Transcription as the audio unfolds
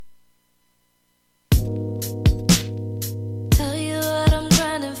Tell you what I'm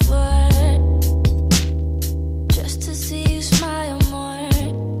grinding for, just to see you smile more.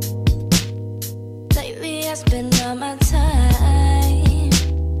 Lately I spend all my time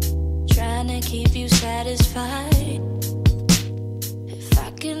trying to keep you satisfied. If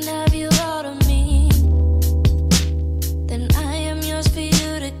I can have you all of me, then I am yours for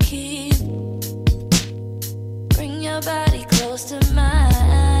you to keep. Bring your body close to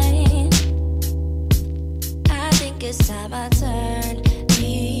mine. I think it's time I turn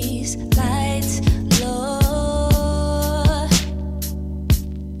these lights low.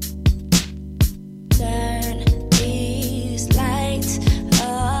 Turn these lights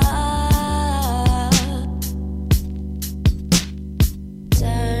up.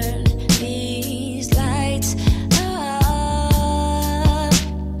 Turn these lights up.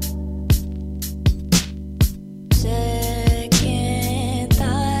 Second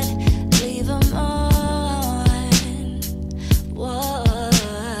thought, leave 'em on. Whoa.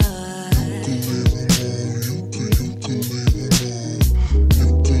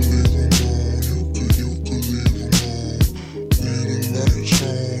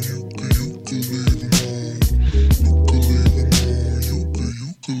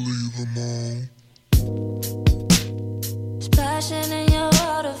 Splashing in your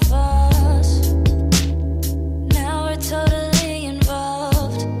waterfalls. Now we're totally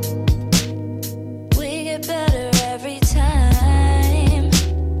involved. We get better every time.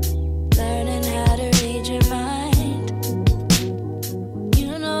 Learning how to read your mind.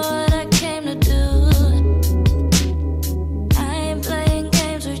 You know what I came to do. I ain't playing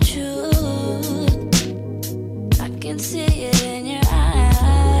games with you. I can see it in your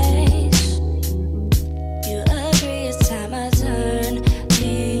eyes. You agree it's time I turn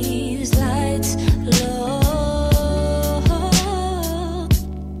these lights low.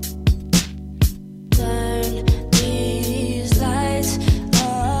 Turn these lights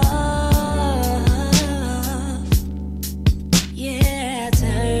off. Yeah,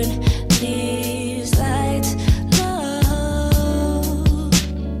 turn these lights low.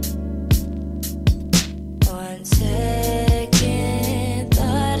 One second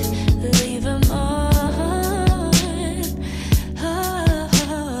thought, leave 'em on.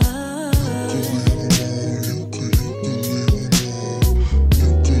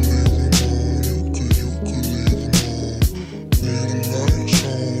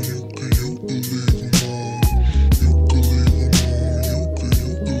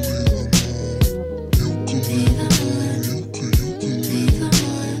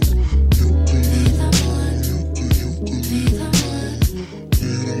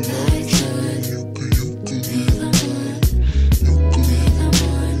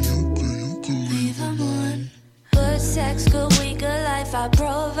 Good sex, good week, good life I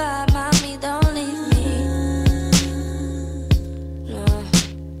provide. Mommy, don't leave me. No.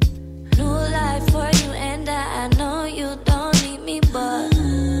 New life for you and I know you don't need me, but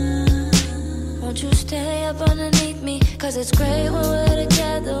won't you stay up underneath me? Cause it's great when we're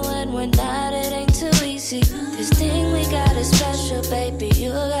together. When we're not, it ain't too easy. This thing we got is special, baby.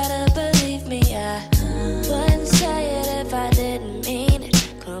 You gotta believe me. I wouldn't say it if I didn't mean it.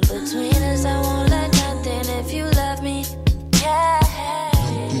 Come between us, I won't let nothing if you love me. Yeah.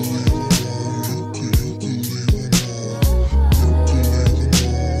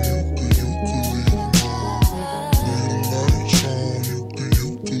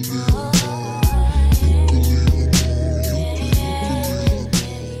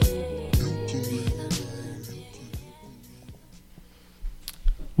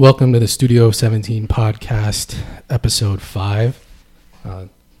 Welcome to the Studio 17 podcast, episode 5.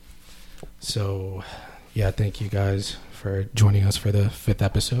 Thank you guys for joining us for the 5th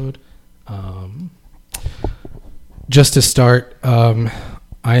episode. Just to start,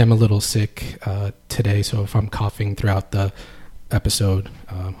 I am a little sick today, so if I'm coughing throughout the episode,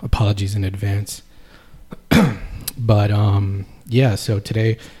 apologies in advance. But so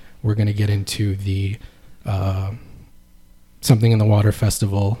today we're going to get into the Something in the Water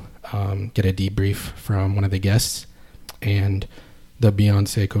Festival, get a debrief from one of the guests, and the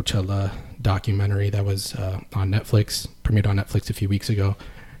Beyonce Coachella documentary that was on Netflix, premiered on Netflix a few weeks ago.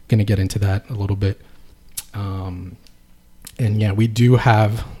 Going to get into that a little bit. We do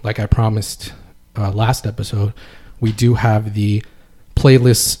have, like I promised last episode, we do have the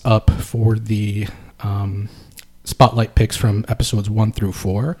playlists up for the spotlight picks from episodes 1 through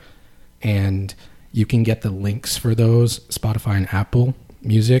 4, and you can get the links for those, Spotify and Apple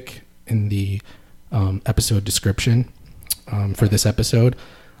Music, in the episode description for this episode.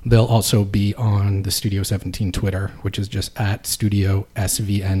 They'll also be on the Studio 17 Twitter, which is just at Studio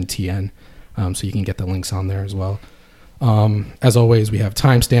SVNTN. so you can get the links on there as well. As always, we have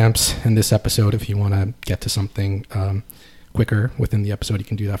timestamps in this episode. If you want to get to something quicker within the episode, you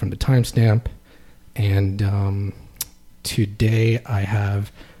can do that from the timestamp. And today I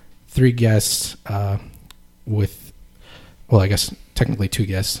have 3 guests I guess technically 2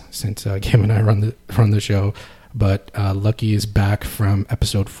 guests since Kim and I run the show. But Lucky is back from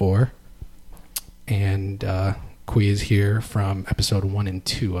episode 4, and Kui is here from episode 1 and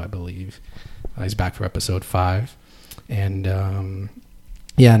 2, I believe. He's back for episode 5. And and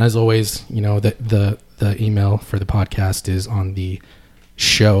as always, the email for the podcast is on the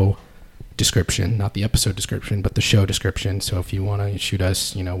show description, not the episode description, but the show description. So if you want to shoot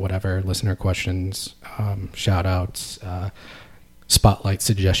us, whatever listener questions, shout outs, spotlight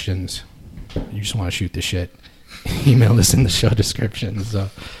suggestions, you just want to shoot the shit, email us in the show description. So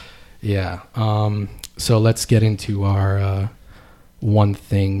yeah. So let's get into our one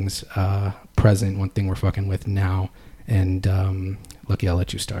thing's present, one thing we're fucking with now. And Lucky, I'll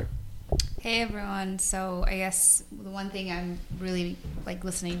let you start. Hey everyone. So I guess the one thing I'm really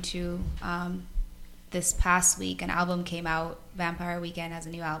listening to this past week, an album came out. Vampire Weekend has a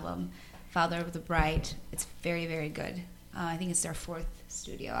new album, Father of the Bride. It's very, very good. I think it's their 4th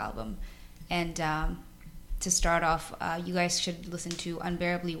studio album. And to start off, you guys should listen to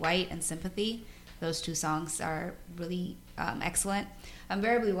Unbearably White and Sympathy. Those 2 songs are really excellent.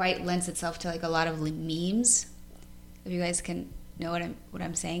 Unbearably White lends itself to a lot of memes. If you guys can know what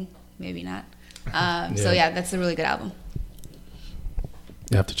I'm saying, maybe not. So yeah, that's a really good album.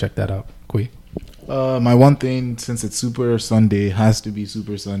 You have to check that out. Kui? My one thing, since it's Super Sunday, has to be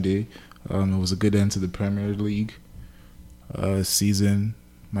Super Sunday. It was a good end to the Premier League season.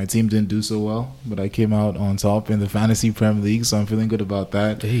 My team didn't do so well, but I came out on top in the Fantasy Premier League, so I'm feeling good about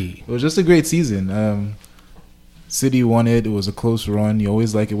that. Hey. It was just a great season. City won it. It was a close run. You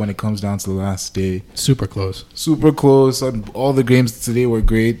always like it when it comes down to the last day. Super close. Super close. All the games today were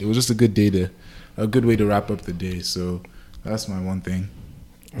great. It was just a good way to wrap up the day. So that's my one thing.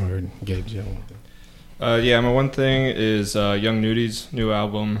 Or Gabe, do you have one thing? Yeah, my one thing is Young Nudi's new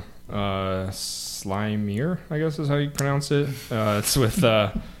album, Slimier, I guess is how you pronounce it. It's with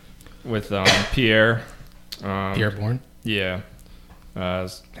Pierre. Pierre Bourne? Yeah.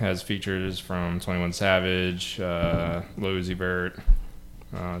 Has features from 21 Savage, Lil Uzi Vert.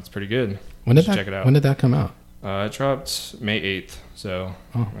 It's pretty good. Check it out. When did that come out? It dropped May 8th, so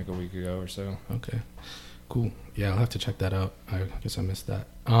like a week ago or so. Okay, cool. Yeah, I'll have to check that out. I guess I missed that.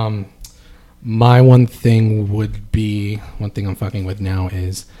 My one thing would be, one thing I'm fucking with now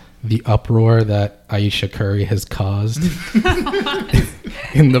is the uproar that Aisha Curry has caused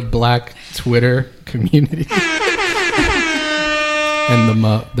in the Black Twitter community. And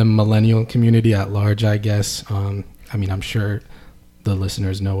the millennial community at large, I guess. I'm sure the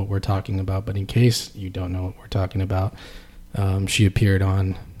listeners know what we're talking about, but in case you don't know what we're talking about, she appeared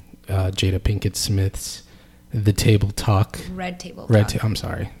on Jada Pinkett Smith's The Table Talk. Red Table Talk. I'm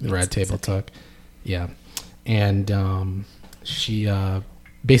sorry, the Red Table Talk. Yeah. And she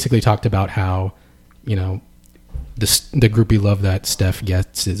basically talked about how, the groupie love that Steph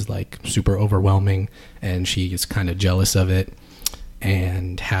gets is super overwhelming, and she is kind of jealous of it.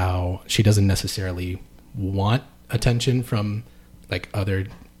 And how she doesn't necessarily want attention from other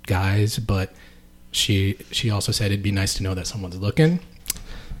guys, but she also said it'd be nice to know that someone's looking.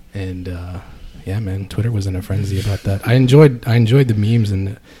 And yeah, man, Twitter was in a frenzy about that. I enjoyed the memes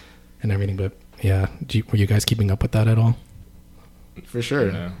and everything, but yeah, were you guys keeping up with that at all? For sure,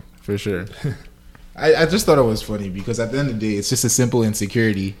 Yeah. For sure. I just thought it was funny because at the end of the day, it's just a simple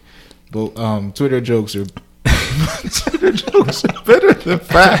insecurity. But Twitter jokes are better than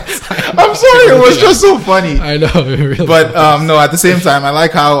facts. I'm sorry, it was just so funny. I know, it really but no, at the same time, I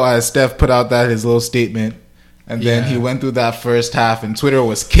like how Steph put out his little statement, and then he went through that first half, and Twitter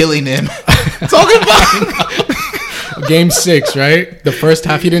was killing him. Talking about Game 6, right? The first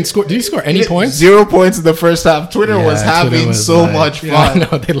half, he didn't score. Did he score any points? 0 points in the first half. Twitter was having so much fun. Yeah, I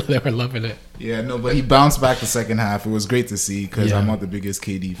know, they were loving it. Yeah, no, but he bounced back the second half. It was great to see because I'm not the biggest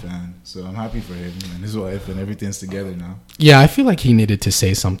KD fan. So I'm happy for him and his wife, and everything's together now. Yeah, I feel like he needed to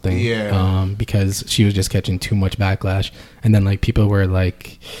say something. Yeah. Because she was just catching too much backlash. And then people were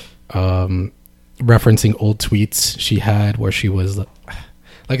referencing old tweets she had where she was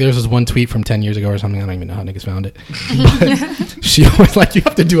there was this one tweet from 10 years ago or something. I don't even know how niggas found it. But she was you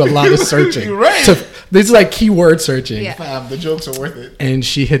have to do a lot of searching. Right. This is keyword searching. Yeah. The jokes are worth it. And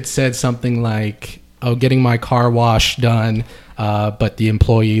she had said something getting my car wash done, but the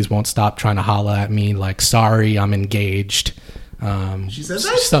employees won't stop trying to holler at me. Sorry, I'm engaged. She said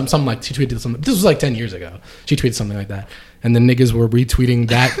that? Something she tweeted something. This was 10 years ago. She tweeted something like that. and the niggas were retweeting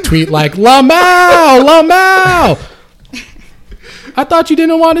that tweet like, Lamau. I thought you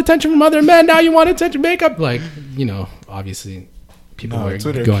didn't want attention from other men. Now you want attention makeup. Like, obviously people were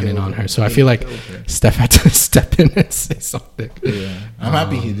Twitter going in on her. So I feel like Steph had to step in and say something. Yeah. I'm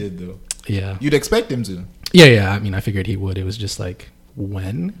happy he did, though. Yeah. You'd expect him to. Yeah. I mean, I figured he would. It was just like,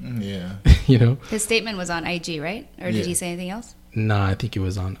 when? Yeah. His statement was on IG, right? Or did he say anything else? Nah, I think it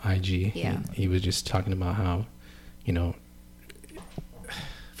was on IG. Yeah. He was just talking about how, I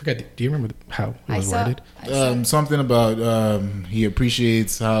forgot. Do you remember how it was worded? Something about he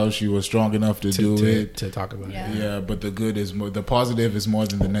appreciates how she was strong enough to do it. To talk about it. Yeah, but the positive is more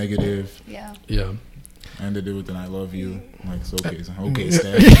than the negative. Yeah. Yeah. Ended it with an I love you. Like, it's okay,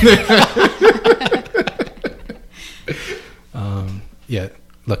 Steph. Yeah.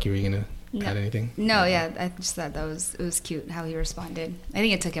 Lucky, were you going to add anything? No, yeah. I just thought it was cute how he responded. I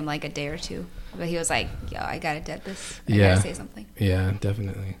think it took him like a day or two. But he was like, yo, I got to dead this. I got to say something. Yeah,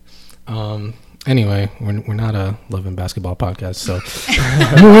 definitely. Anyway, we're not a Love and Basketball podcast, so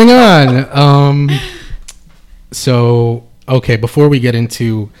moving on. So, okay, before we get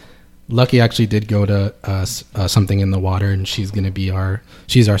into... Lucky actually did go to Something in the Water, and she's going to be our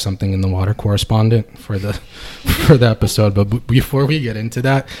Something in the Water correspondent for the episode. But before we get into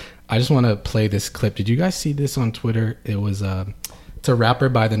that, I just want to play this clip. Did you guys see this on Twitter? It was it's a rapper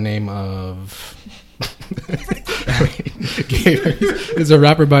by the name of it's a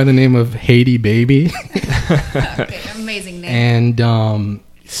rapper by the name of Haiti Baby. Okay, amazing name. And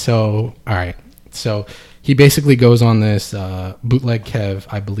so all right, so. He basically goes on this Bootleg Kev.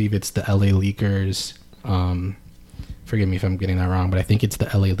 I believe it's the LA Leakers. Forgive me if I'm getting that wrong, but I think it's the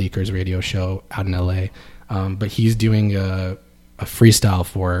LA Leakers radio show out in LA. But he's doing a freestyle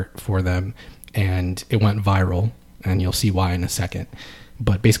for them, and it went viral, and you'll see why in a second.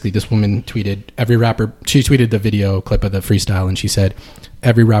 But basically, this woman tweeted she tweeted the video clip of the freestyle, and she said,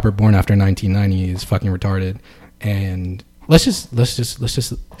 "Every rapper born after 1990 is fucking retarded." And let's just.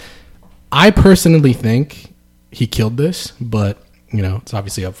 I personally think he killed this, but it's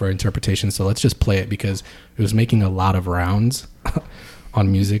obviously up for interpretation. So let's just play it because it was making a lot of rounds on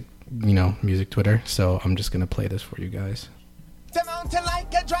music Twitter. So I'm just gonna play this for you guys. The mountain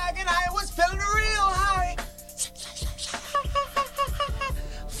like a dragon, I was feeling real high.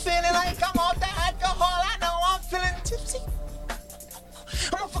 Feeling like I'm off the alcohol, I know I'm feeling tipsy.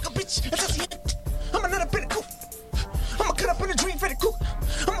 I'm a fucking bitch, I'm another bit of cool. I'm gonna cut up in a dream, very cool.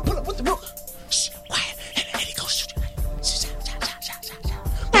 I'm gonna pull up with the rope. Shh, quiet, and Eddie go shoot you.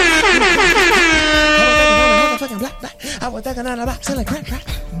 I was thinking on the box and like crack. You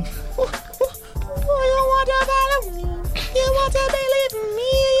want to follow me? You want to believe in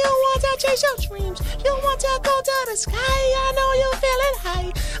me? You want to chase your dreams? You want to go to the sky? I know you're feeling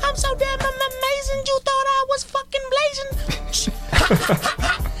high. I'm so damn amazing. You thought I was fucking blazing.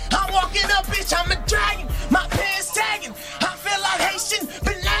 I'm walking up, bitch. I'm a dragon. My pants tagging. I feel like Haitian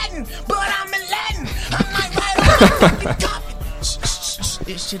Bin Laden, but I'm in Latin. I'm like right on the fucking topic.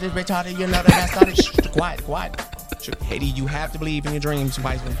 This shit is retarded. You know that I started. Quiet. Haiti, you have to believe in your dreams,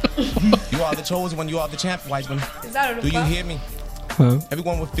 Wiseman. You are the chosen one. You are the champ, Wiseman. Is that a Do you hear me? Huh?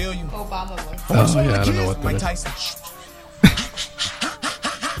 Everyone will feel you. Obama voice. Oh, yeah, I don't know what Mike that is. Tyson.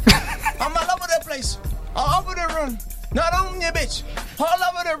 I'm all over the place. All over the room. Not on your bitch. All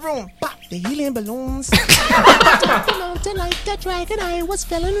over the room. Pop the helium balloons. Mountain like a dragon, I was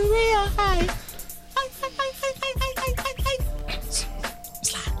feeling real high.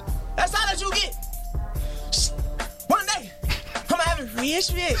 Slide. That's all that you get. One day, I'ma have a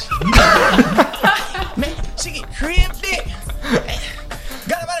rich bitch. Man, she get crib dick.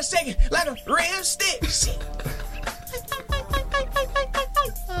 Got about a second, like a real stick. Shit.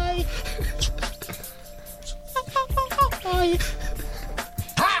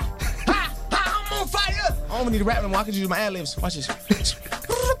 I'm on fire. I don't need to rap no more. I can use my ad libs. Watch this.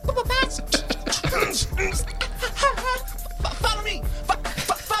 Follow me.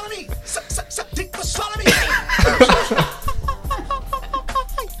 Follow me. Swallow me.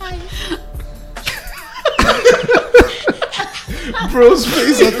 Bro's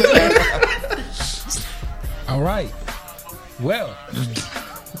face up there. All right. Well,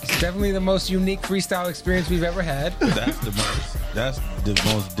 it's definitely the most unique freestyle experience we've ever had. That's the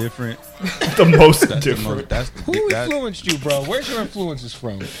most different. The most That's different. Who influenced you, bro? Where's your influences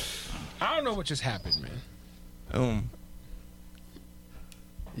from? I don't know what just happened, man.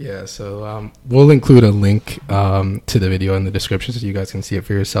 Yeah, so we'll include a link to the video in the description so you guys can see it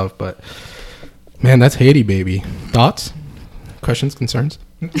for yourself. But man, that's Haiti Baby. Thoughts? Questions? Concerns?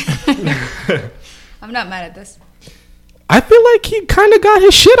 I'm not mad at this. I feel like he kind of got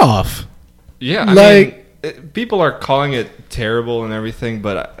his shit off. Yeah, Like, people are calling it terrible and everything,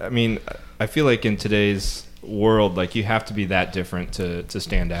 but I mean, I feel like in today's world, like you have to be that different to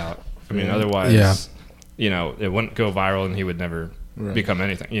stand out. I mean, otherwise, you know, it wouldn't go viral and he would never become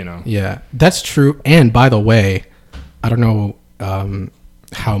anything, you know? Yeah, that's true. And by the way, I don't know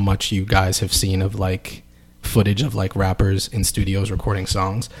how much you guys have seen of like footage of like rappers in studios recording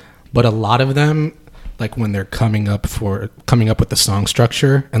songs, but a lot of them, like when they're coming up with the song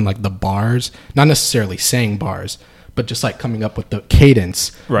structure and like the bars, not necessarily saying bars, but just like coming up with the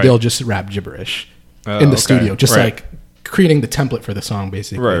cadence, they'll just rap gibberish in the studio, just like creating the template for the song,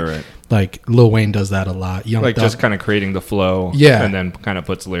 basically. Right. Like Lil Wayne does that a lot. Young like Thug, just kind of creating the flow, and then kind of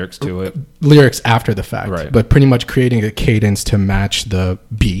puts lyrics to it. Lyrics after the fact, but pretty much creating a cadence to match the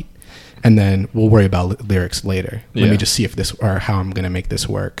beat. And then we'll worry about lyrics later. Let me just see if this or how I'm going to make this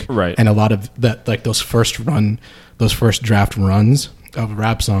work. Right. And a lot of that, like those first draft runs of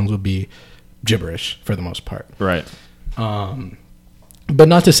rap songs will be gibberish for the most part. Right. But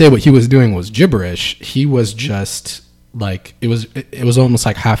not to say what he was doing was gibberish. He was just like, it was almost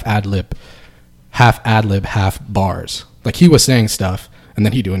like half ad lib, half bars. Like he was saying stuff and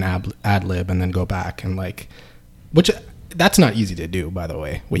then he'd do an ad lib and then go back and like, which that's not easy to do, by the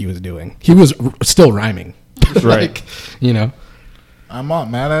way, what he was doing. He was still rhyming. Like, you know. I'm not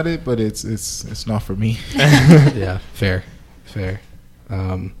mad at it, but it's not for me. Yeah, fair.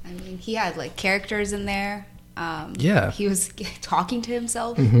 I mean, he had like characters in there. He was talking to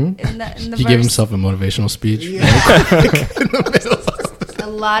himself in the He verse. gave himself a motivational speech. A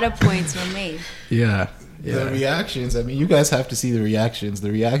lot of points were made. Yeah. The reactions, I mean, you guys have to see the reactions.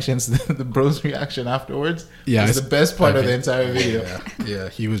 The bro's reaction afterwards is the best part of the entire video. Yeah,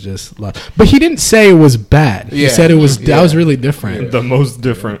 he was just but he didn't say it was bad. He said it was that was really different. The most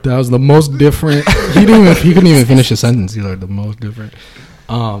different. That was the most different. He couldn't even finish a sentence. He like the most different.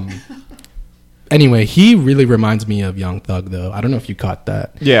 Anyway, he really reminds me of Young Thug, though. I don't know if you caught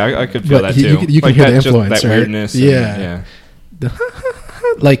that. Yeah, I could feel that too. You can hear the influence, that right? weirdness. Yeah.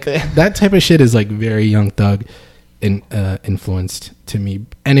 Like that type of shit is like very Young Thug influenced to me,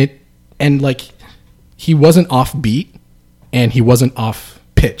 and like he wasn't off beat and he wasn't off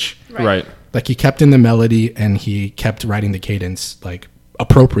pitch, right? Like he kept in the melody and he kept writing the cadence like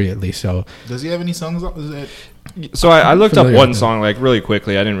appropriately. So does he have any songs? So I looked up one song like really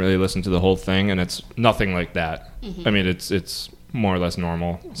quickly. I didn't really listen to the whole thing, and it's nothing like that. I mean, it's more or less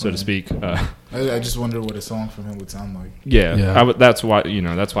normal, so to speak. I just wonder what a song from him would sound like. That's why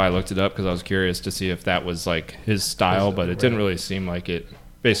I looked it up, because I was curious to see if that was like his style, but it didn't really seem like it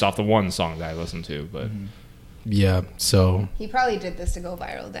based off the one song that I listened to. But yeah, so he probably did this to go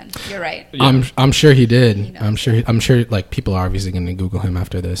viral. Then you're right. Yeah. I'm sure he did. I'm sure like people are obviously going to Google him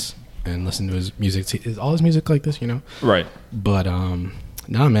after this and listen to his music. Is all his music like this, you know? Right. But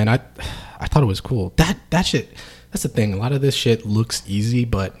nah, man, I thought it was cool. That shit. That's the thing. A lot of this shit looks easy,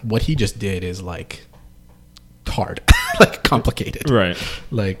 but what he just did is like hard, like complicated. Right.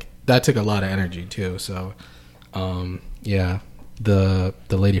 Like that took a lot of energy too. So, yeah, the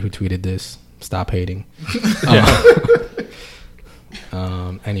lady who tweeted this, stop hating.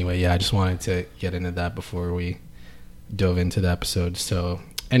 Anyway, yeah, I just wanted to get into that before we dove into the episode. So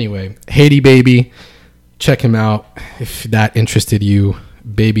anyway, Haiti Baby, check him out if that interested you.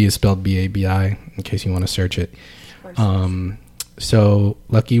 Baby is spelled B-A-B-I in case you want to search it. So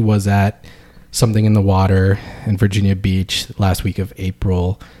Lucky was at Something in the Water in Virginia Beach last week of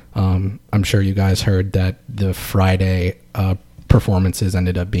April. I'm sure you guys heard that the Friday performances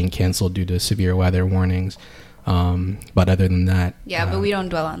ended up being canceled due to severe weather warnings. But other than that, but we don't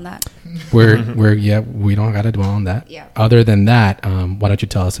dwell on that. we don't gotta dwell on that. Yeah. Other than that, why don't you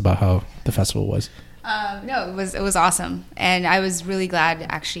tell us about how the festival was? No, it was awesome, and I was really glad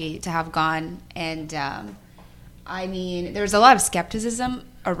actually to have gone. And I mean, there was a lot of skepticism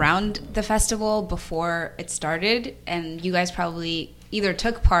around the festival before it started, and you guys probably either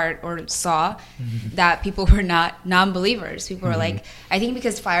took part or saw that people were not non-believers. People were like, I think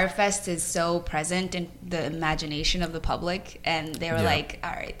because Firefest is so present in the imagination of the public, and they were like,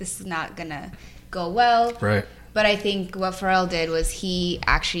 all right, this is not gonna go well. Right. But I think what Pharrell did was he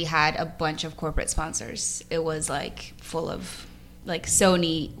actually had a bunch of corporate sponsors. It was like full of like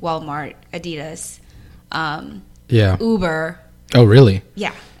Sony, Walmart, Adidas, Uber. Oh, really?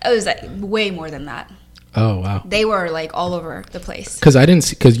 Yeah. It was like way more than that. Oh, wow. They were like all over the place. Because I didn't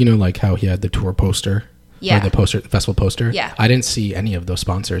see, because you know, like how he had the tour poster Yeah. Or the festival poster? Yeah. I didn't see any of those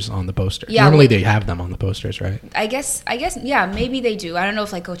sponsors on the poster. Yeah, Normally they have them on the posters, right? I guess, yeah, maybe they do. I don't know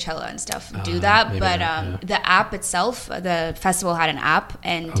if like Coachella and stuff do that, but the app itself, the festival had an app,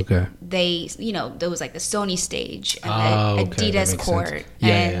 and they, there was like the Sony stage and the Adidas court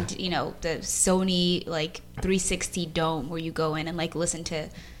and the Sony like 360 dome where you go in and like listen to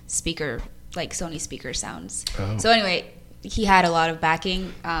Sony speaker sounds. So anyway, he had a lot of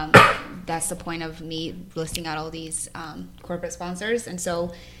backing. That's the point of me listing out all these corporate sponsors. And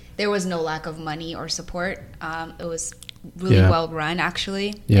so there was no lack of money or support. It was really well run,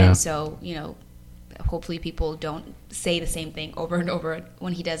 actually. Yeah. And so, hopefully people don't say the same thing over and over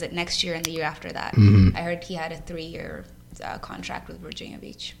when he does it next year and the year after that. Mm-hmm. I heard he had a 3-year contract with Virginia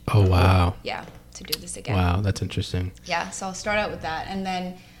Beach. Oh, wow. Yeah, to do this again. Wow, that's interesting. Yeah, so I'll start out with that. And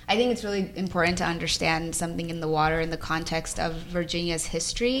then I think it's really important to understand something in the water in the context of Virginia's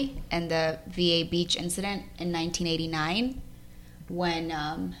history and the VA Beach incident in 1989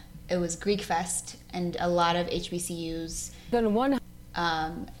 when it was Greek Fest and a lot of HBCUs.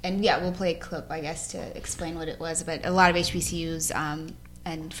 And yeah, we'll play a clip, I guess, to explain what it was. But a lot of HBCUs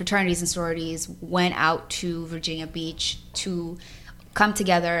and fraternities and sororities went out to Virginia Beach to come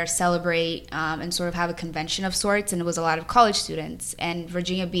together, celebrate, and sort of have a convention of sorts. And it was a lot of college students. And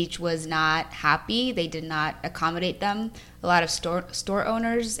Virginia Beach was not happy. They did not accommodate them. A lot of store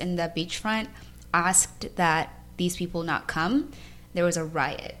owners in the beachfront asked that these people not come. There was a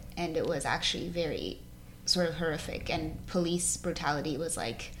riot, and it was actually very sort of horrific. And police brutality was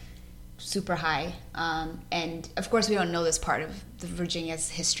like super high. And of course, we don't know this part of Virginia's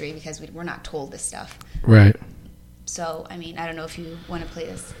history because we're not told this stuff. Right. So, I mean, I don't know if you want to play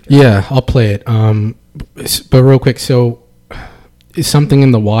this. Yeah, I'll play it. But real quick, so is Something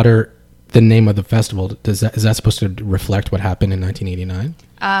in the Water the name of the festival? Is that supposed to reflect what happened in 1989?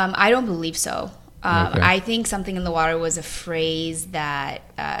 I don't believe so. I think Something in the Water was a phrase that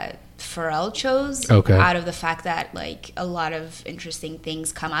Pharrell chose out of the fact that, like, a lot of interesting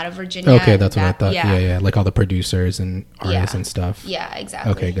things come out of Virginia. Okay, that's what I thought. Yeah. Like all the producers and artists and stuff. Yeah,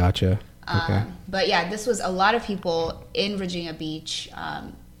 exactly. Okay, gotcha. Okay. But yeah, this was a lot of people in Virginia Beach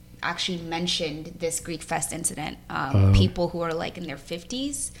actually mentioned this Greek Fest incident. People who are like in their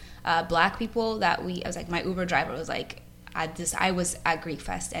 50s, black people I was like, my Uber driver was like, I was at Greek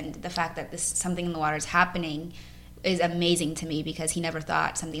Fest, and the fact that this Something in the Water is happening is amazing to me because he never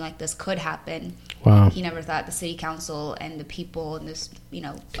thought something like this could happen. Wow. He never thought the city council and the people and this,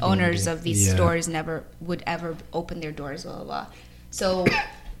 owners of these stores never would ever open their doors, blah, blah, blah. So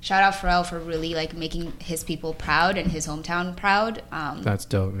shout out Pharrell for really like making his people proud and his hometown proud. That's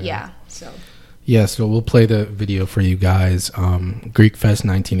dope, man. Yeah. So. Yeah, so we'll play the video for you guys. Greek Fest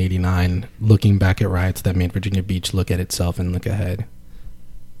 1989, looking back at riots that made Virginia Beach look at itself and look ahead.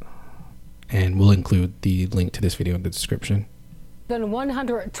 And we'll include the link to this video in the description. Than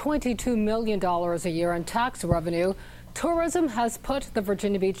 $122 million a year in tax revenue, tourism has put the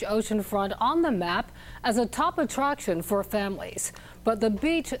Virginia Beach oceanfront on the map as a top attraction for families. But the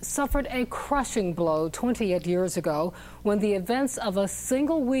beach suffered a crushing blow 28 years ago when the events of a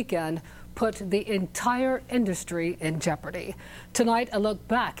single weekend put the entire industry in jeopardy. Tonight, a look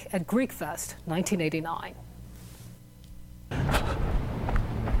back at Greek Fest 1989.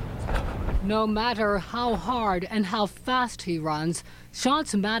 No matter how hard and how fast he runs,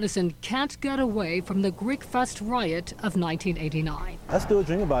 Chance Madison can't get away from the Greek Fest riot of 1989. I still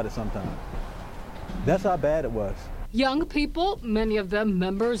dream about it sometimes. That's how bad it was. Young people, many of them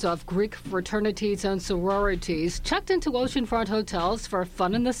members of Greek fraternities and sororities, checked into oceanfront hotels for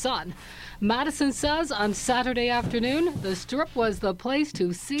fun in the sun. Madison says on Saturday afternoon, the Strip was the place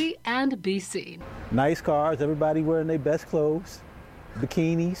to see and be seen. Nice cars, everybody wearing their best clothes,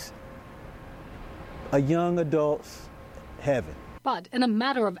 bikinis, a young adult's heaven. But in a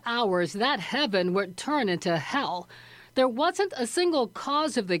matter of hours, that heaven would turn into hell. There wasn't a single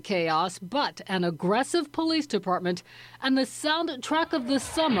cause of the chaos, but an aggressive police department and the soundtrack of the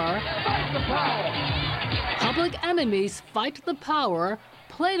summer, Public Enemy's Fight the Power,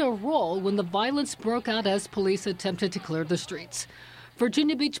 played a role when the violence broke out as police attempted to clear the streets.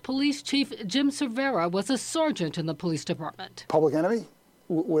 Virginia Beach Police Chief Jim Cervera was a sergeant in the police department. Public Enemy,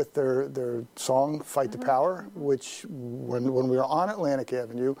 with their song Fight the Power, which when we were on Atlantic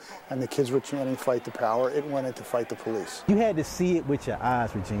Avenue and the kids were chanting Fight the Power, it went into Fight the Police. You had to see it with your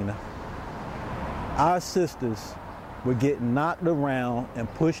eyes, Regina. Our sisters were getting knocked around and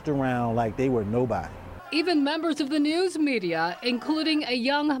pushed around like they were nobody. Even members of the news media, including a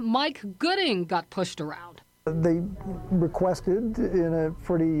young Mike Gooding, got pushed around. They requested in a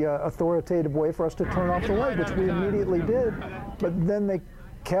pretty authoritative way for us to turn off the light, which we immediately did, but then they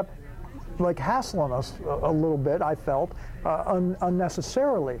kept like hassling us a little bit, I felt,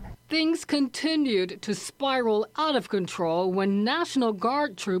 unnecessarily. Things continued to spiral out of control when National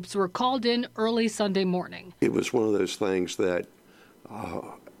Guard troops were called in early Sunday morning. It was one of those things that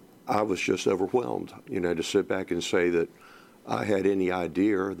I was just overwhelmed, to sit back and say that I had any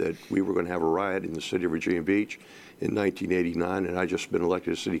idea that we were going to have a riot in the city of Virginia Beach in 1989, and I just been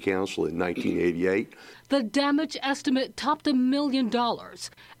elected to city council in 1988. The damage estimate topped $1 million.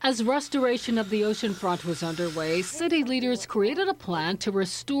 As restoration of the oceanfront was underway, city leaders created a plan to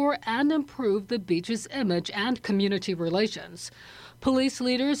restore and improve the beach's image and community relations. Police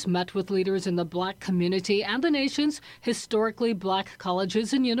leaders met with leaders in the black community and the nation's historically black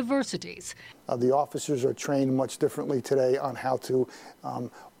colleges and universities. The officers are trained much differently today on how to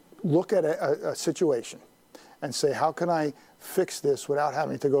look at a situation and say, how can I fix this without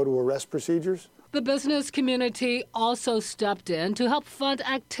having to go to arrest procedures? The business community also stepped in to help fund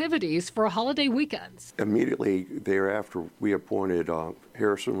activities for holiday weekends. Immediately thereafter, we appointed Dr.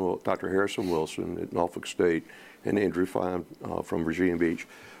 Harrison Wilson at Norfolk State and Andrew Fine from Virginia Beach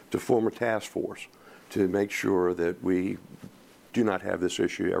to form a task force to make sure that we do not have this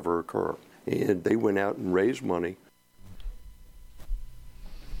issue ever occur. And they went out and raised money.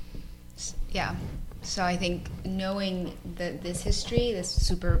 Yeah. So I think knowing this history,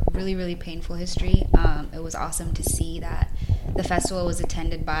 this really, really painful history, it was awesome to see that the festival was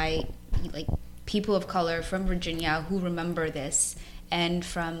attended by people of color from Virginia who remember this, and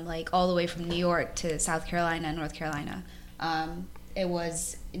from all the way from New York to South Carolina and North Carolina. It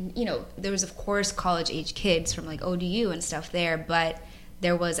was, there was of course college-age kids from ODU and stuff there, but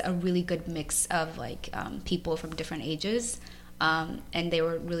there was a really good mix of people from different ages, and they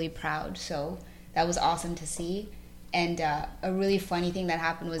were really proud. So that was awesome to see. And a really funny thing that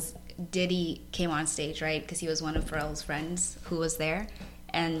happened was Diddy came on stage, right? Because he was one of Pharrell's friends who was there.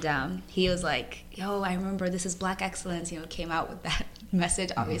 And he was like, yo, I remember this is Black Excellence, came out with that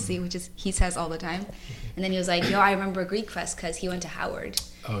message, obviously, which is he says all the time. And then he was like, yo, I remember Greek Fest because he went to Howard.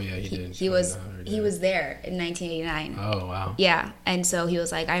 Oh, yeah, he did. He was there in 1989. Oh, wow. Yeah. And so he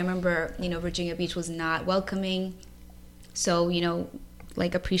was like, I remember, Virginia Beach was not welcoming. So,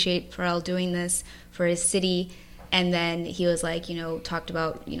 appreciate Pharrell doing this for his city. And then he was like, talked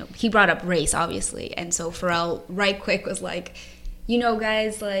about, he brought up race, obviously. And so Pharrell right quick was like,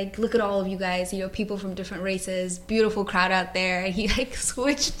 guys, look at all of you guys, people from different races, beautiful crowd out there. And he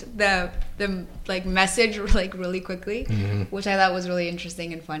switched the message really quickly, which I thought was really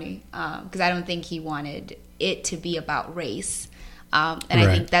interesting and funny, because I don't think he wanted it to be about race. And right.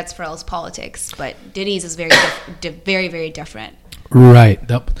 I think that's Pharrell's politics, but Diddy's is very, very, very different. Right.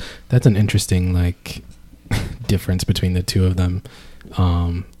 That's an interesting difference between the two of them.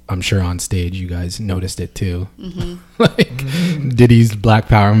 I'm sure on stage you guys noticed it too. Mm-hmm. Diddy's Black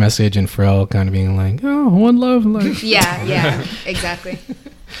Power message and Pharrell kind of being like, "Oh, one love." Yeah, exactly.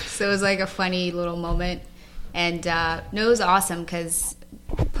 So it was a funny little moment, and it was awesome because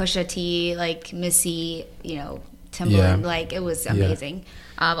Pusha T, Missy, Timbaland, it was amazing.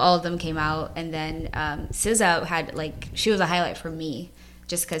 Yeah. All of them came out, and then SZA had she was a highlight for me.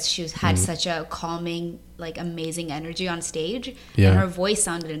 Just because she had such a calming, amazing energy on stage, and her voice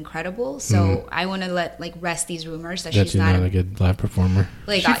sounded incredible. So I want to rest these rumors that she's not a good live performer.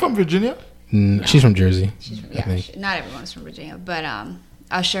 She's from Virginia? No. She's from Jersey. Not everyone's from Virginia, but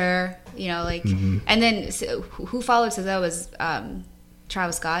Usher, and then who followed SZA was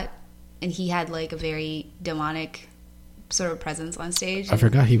Travis Scott, and he had a very demonic sort of presence on stage. I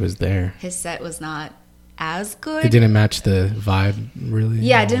forgot he was there. His set was not as good. It didn't match the vibe, really.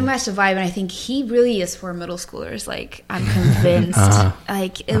 Yeah, it didn't match the vibe, and I think he really is for middle schoolers. I'm convinced.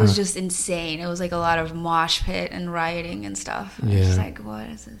 It was just insane. It was a lot of mosh pit and rioting and stuff. Yeah. I was just what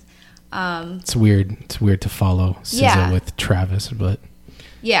is this? It's weird. It's weird to follow SZA with Travis, but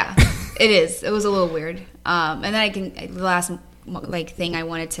yeah, it is. It was a little weird. And then the last thing I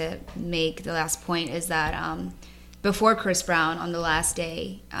wanted to make, the last point is that. Before Chris Brown, on the last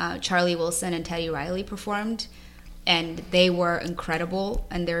day, Charlie Wilson and Teddy Riley performed, and they were incredible.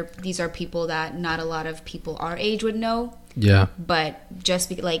 And these are people that not a lot of people our age would know. Yeah. But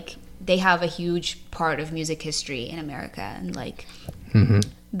just they have a huge part of music history in America, and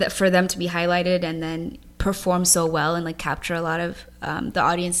that for them to be highlighted and then perform so well and capture a lot of the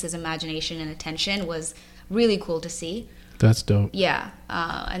audience's imagination and attention was really cool to see. That's dope. Yeah.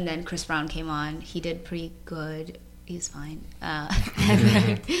 And then Chris Brown came on. He did pretty good. He's fine.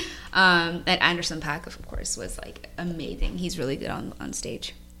 And Anderson .Paak, of course, was amazing. He's really good on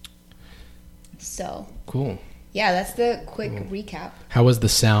stage. So cool. Yeah, that's the quick recap. How was the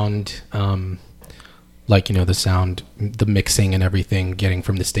sound like, you know, the sound, the mixing and everything, getting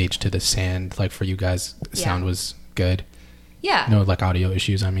from the stage to the sand, like for you guys, the sound was good? Yeah. No, like audio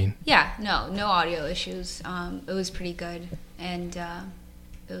issues, I mean. Yeah, no audio issues. It was pretty good. And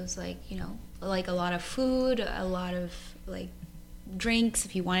it was like, you know, like a lot of food, a lot of like drinks.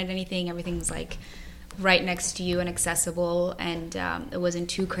 If you wanted anything, everything was like right next to you and accessible, and it wasn't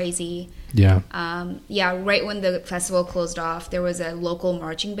too crazy. Yeah. Right when the festival closed off, there was a local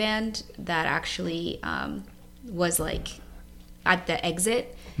marching band that actually was like at the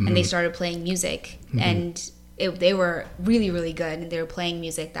exit, and they started playing music, and they were really, really good, and they were playing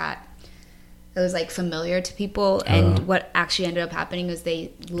music that it was like familiar to people. And what actually ended up happening was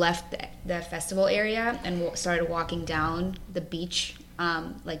they left the festival area and started walking down the beach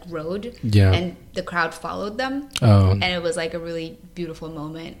like road, and the crowd followed them, and it was like a really beautiful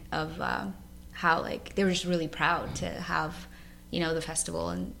moment of how like they were just really proud to have, you know, the festival,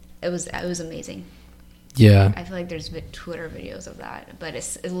 and it was amazing. Yeah, I feel like there's Twitter videos of that, but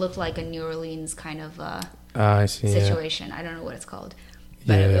it looked like a New Orleans kind of I see, situation. I don't know what it's called,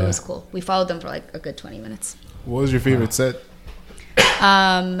 but it was cool. We followed them for like a good 20 minutes. What was your favorite set?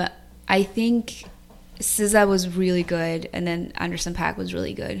 I think SZA was really good, and then Anderson .Paak was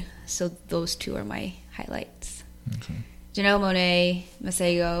really good. So those two are my highlights. Okay. Janelle Monáe,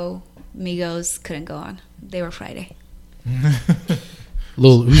 Masego, Migos couldn't go on. They were Friday.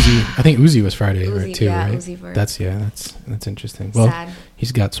 Lil Uzi, I think Uzi was Friday too, right? Uzi for that's interesting. Well, sad.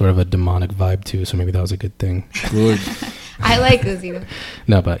 He's got sort of a demonic vibe too, so maybe that was a good thing. Good. I like Uzi though.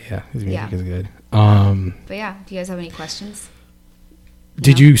 No, but yeah, his music is good. But yeah, do you guys have any questions?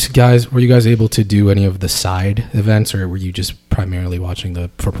 Were you guys able to do any of the side events, or were you just primarily watching the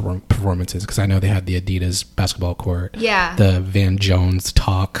performances? Because I know they had the Adidas basketball court, the Van Jones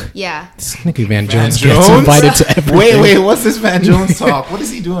talk. Yeah, this nigga Van Jones gets invited to everything. Wait, what's this Van Jones talk? What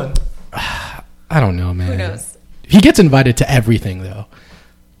is he doing? I don't know, man. Who knows? He gets invited to everything though.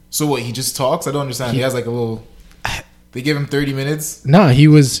 So what? He just talks? I don't understand. He has like a little. They give him 30 minutes. No, it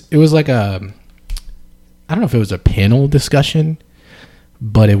was like I don't know if it was a panel discussion,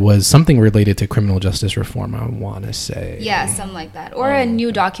 but it was something related to criminal justice reform, I want to say. Yeah, something like that. Or a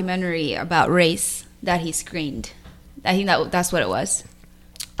new documentary about race that he screened. I think that's what it was.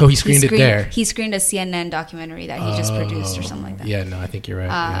 Oh, he screened it there. He screened a CNN documentary that he just produced or something like that. Yeah, no, I think you're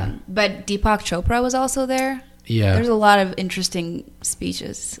right. But Deepak Chopra was also there. Yeah. There's a lot of interesting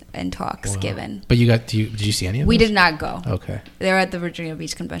speeches and talks given. But did you see any of them? We did not go. Okay. They were at the Virginia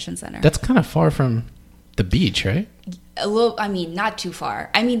Beach Convention Center. That's kind of far from the beach, right? Not too far.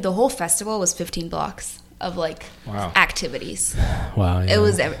 I mean, the whole festival was 15 blocks of like activities. Wow. Yeah. It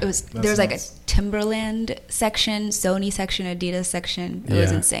was there was like a Timberland section, Sony section, Adidas section. It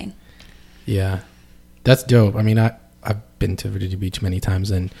was insane. Yeah. That's dope. I mean, I've been to Virginia Beach many times,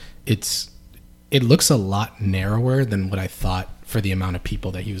 and it looks a lot narrower than what I thought for the amount of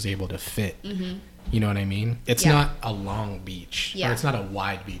people that he was able to fit. Mm-hmm. You know what I mean? It's not a long beach. Yeah. Or it's not a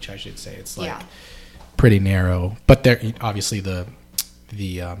wide beach, I should say. It's like pretty narrow. But there obviously the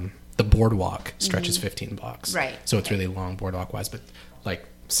boardwalk stretches 15 blocks. Right. So it's really long boardwalk wise, but like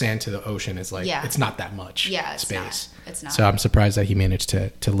sand to the ocean is like it's not that much space. It's not. So I'm surprised that he managed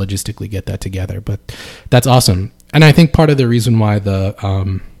to logistically get that together. But that's awesome. And I think part of the reason why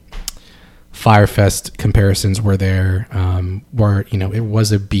the Firefest comparisons were there were, you know, it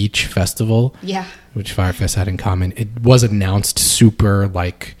was a beach festival, which Firefest had in common. It was announced super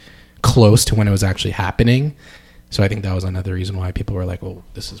like close to when it was actually happening, so I think that was another reason why people were like, "Oh,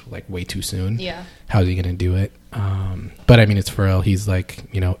 this is like way too soon. How's he gonna do it?" But I mean, it's Pharrell. He's like,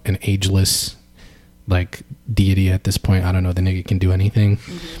 you know, an ageless like deity at this point. I don't know, the nigga can do anything.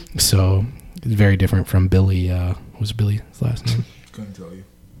 So it's very different from Billy. What was Billy's last name? Couldn't tell you.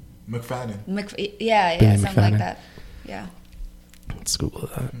 McFadden. Billy something McFadden. like that. Yeah. Let's Google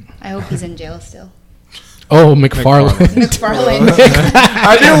that. I hope he's in jail still. Oh, McFarlane. McFarlane.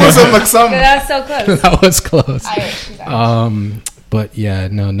 I knew it was a McSum. That's so close. That was close. Irish. But yeah,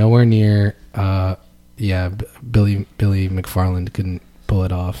 no, nowhere near. Billy McFarland couldn't pull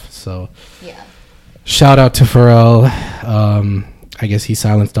it off. So shout out to Pharrell. I guess he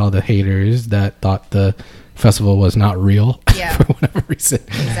silenced all the haters that thought the festival was not real for whatever reason.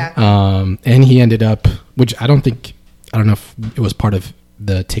 Exactly. And he ended up, which I don't know if it was part of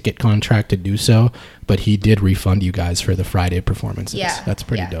the ticket contract to do so, but he did refund you guys for the Friday performances. Yeah, that's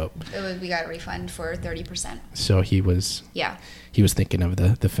pretty dope. We got a refund for 30%. So he was thinking of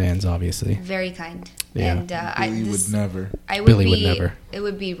the fans, obviously. Very kind. Yeah. And Billy would never. It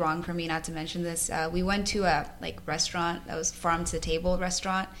would be wrong for me not to mention this. We went to a restaurant that was farm to table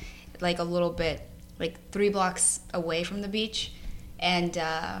restaurant, like a little bit, like 3 blocks away from the beach, and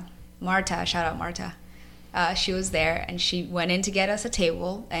Marta, shout out Marta. She was there, and she went in to get us a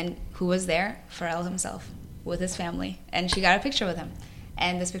table. And who was there? Pharrell himself with his family, and she got a picture with him.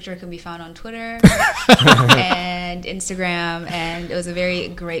 And this picture can be found on Twitter and Instagram, and it was a very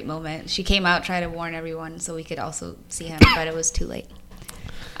great moment. She came out, tried to warn everyone so we could also see him, but it was too late.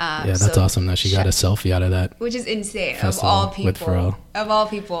 Yeah, that's awesome that she got a selfie out of that. Which is insane. Of festival all with people, Pharrell. of all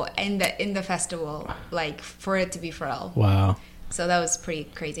people in the festival, like for it to be Pharrell. Wow. So that was pretty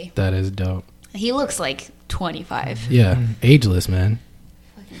crazy. That is dope. He looks like 25. Yeah, ageless, man.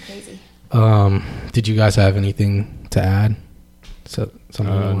 Fucking crazy. Did you guys have anything to add?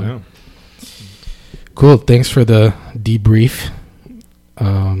 No. Cool. Thanks for the debrief.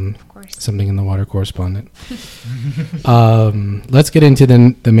 Of course. Something in the water correspondent. Let's get into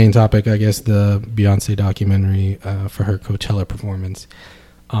the main topic, I guess, the Beyonce documentary for her Coachella performance.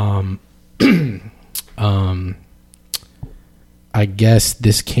 I guess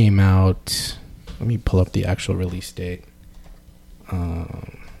this came out. Let me pull up the actual release date.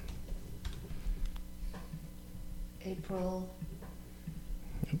 April.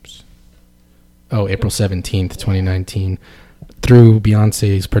 Oops. Oh, April 17th, 2019. Through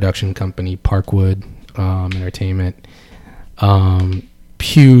Beyonce's production company, Parkwood Entertainment.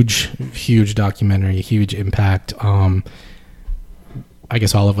 Huge documentary, huge impact. I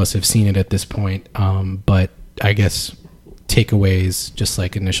guess all of us have seen it at this point. But I guess takeaways, just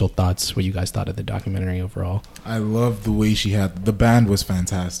like initial thoughts, what you guys thought of the documentary overall. I love the way she had, the band was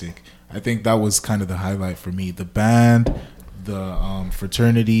fantastic. I think that was kind of the highlight for me. The band, the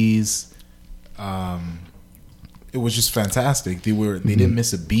fraternities, it was just fantastic. They didn't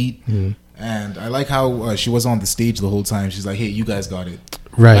miss a beat. Mm-hmm. And I like how she was on the stage the whole time. She's like, hey, you guys got it.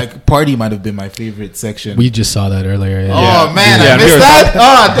 Right. Like, Party might have been my favorite section. We just saw that earlier. Yeah. Oh, man, I missed that?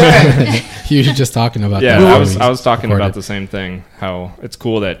 Oh, damn. He was just talking about that. Yeah, I was talking about the same thing. How it's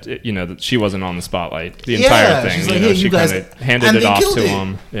cool that, that she wasn't on the spotlight the entire thing. Like, hey, she kind of handed it off to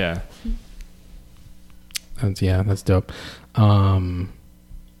him. Yeah. That's dope.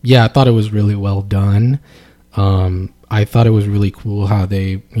 I thought it was really well done. I thought it was really cool how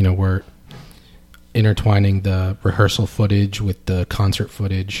they, were intertwining the rehearsal footage with the concert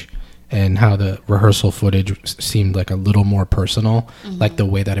footage, and how the rehearsal footage seemed like a little more personal. Mm-hmm. Like the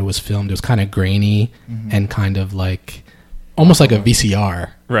way that it was filmed, it was kind of grainy and kind of like almost like a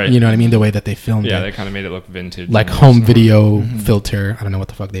VCR. Right. You know what I mean? The way that they filmed it. Yeah, they kind of made it look vintage. Like home video filter. I don't know what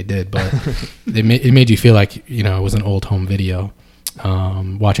the fuck they did, but it made you feel like, it was an old home video.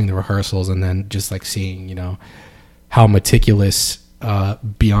 Watching the rehearsals and then just like seeing, how meticulous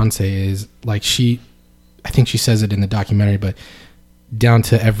Beyonce is. Like I think she says it in the documentary, but down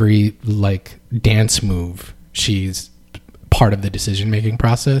to every like dance move, she's part of the decision-making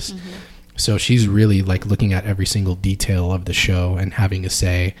process. Mm-hmm. So she's really like looking at every single detail of the show and having a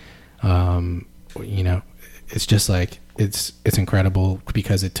say. It's just like, it's incredible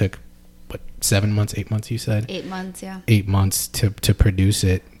because it took 7 months, 8 months, you said? 8 months, yeah. 8 months to produce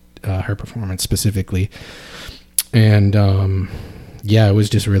it, her performance specifically. And, it was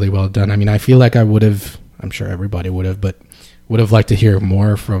just really well done. I mean, I feel like I'm sure everybody would have liked to hear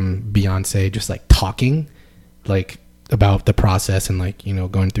more from Beyonce, just like talking, like about the process and like,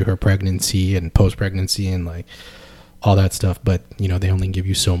 going through her pregnancy and post-pregnancy and like all that stuff. But, they only give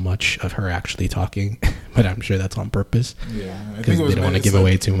you so much of her actually talking, but I'm sure that's on purpose. Yeah. Because they don't want to give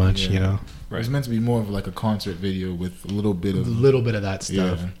away too much, Right. It was meant to be more of like a concert video with a little bit of that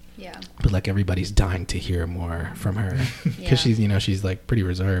stuff. Yeah. But like everybody's dying to hear more from her because she's like pretty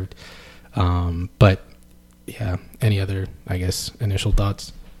reserved. But yeah, any other, I guess, initial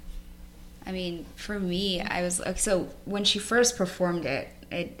thoughts? I mean, for me, I was so when she first performed it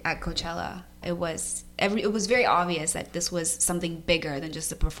at Coachella, it was very obvious that this was something bigger than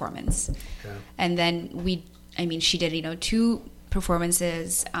just a performance. Yeah. And then she did 2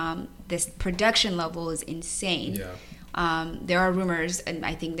 performances. This production level is insane. Yeah. There are rumors, and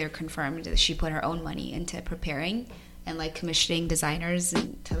I think they're confirmed, that she put her own money into preparing and like commissioning designers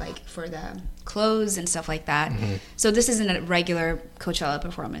to like for the clothes and stuff like that. Mm-hmm. So this isn't a regular Coachella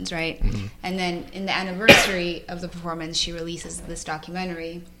performance, right? Mm-hmm. And then in the anniversary of the performance, she releases this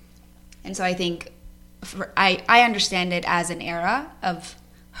documentary. And so I think I understand it as an era of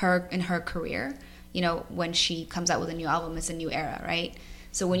her in her career. When she comes out with a new album, it's a new era, right?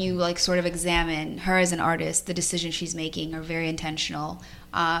 So when you like sort of examine her as an artist, the decisions she's making are very intentional.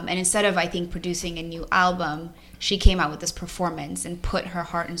 And instead of, I think, producing a new album, she came out with this performance and put her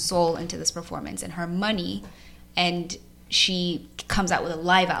heart and soul into this performance and her money. And she comes out with a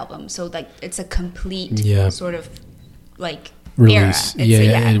live album. So like it's a complete sort of like release.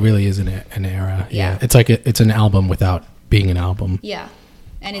 Era. It really is an era. Yeah. It's like it's an album without being an album. Yeah.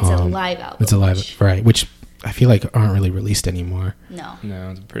 And it's a live album. It's a live, right? Which I feel like aren't really released anymore. No,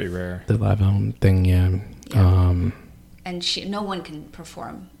 it's pretty rare. The live album thing, yeah. And no one can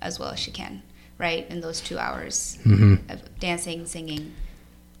perform as well as she can, right? In those 2 hours of dancing, singing,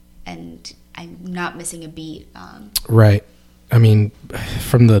 and I'm not missing a beat. Right. I mean,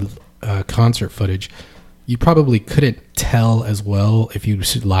 from the concert footage, you probably couldn't tell as well if you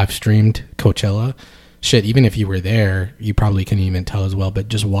live streamed Coachella. Shit, even if you were there, you probably couldn't even tell as well. But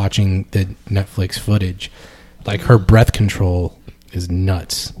just watching the Netflix footage, like her breath control is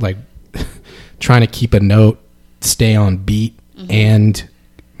nuts. Like trying to keep a note, stay on beat, and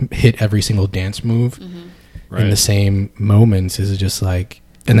hit every single dance move in the same moments is just like,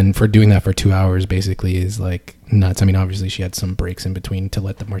 and then for doing that for 2 hours basically is like nuts. I mean, obviously she had some breaks in between to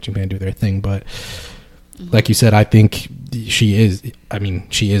let the marching band do their thing, but like you said, I think she is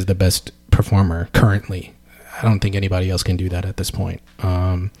the best performer currently. I don't think anybody else can do that at this point,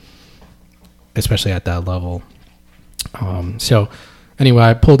 especially at that level. So anyway,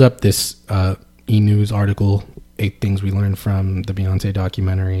 I pulled up this E! News article, 8 things we learned from the Beyonce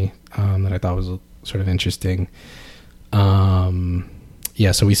documentary, that I thought was sort of interesting.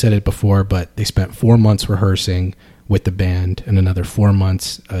 So we said it before, but they spent 4 months rehearsing with the band and another 4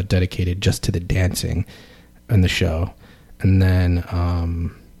 months dedicated just to the dancing in the show. And then,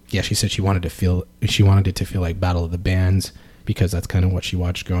 she said she wanted it to feel like Battle of the Bands because that's kind of what she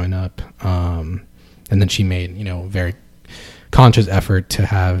watched growing up. And then she made, very conscious effort to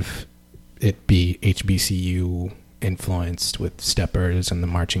have it be HBCU influenced with steppers and the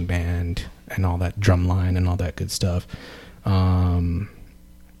marching band and all that drum line and all that good stuff.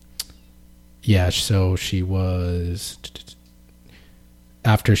 So she was,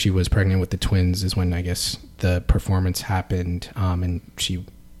 after she was pregnant with the twins is when I guess the performance happened. And she,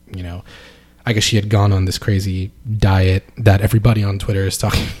 I guess she had gone on this crazy diet that everybody on Twitter is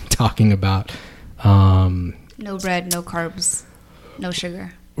talking about. No bread, no carbs, no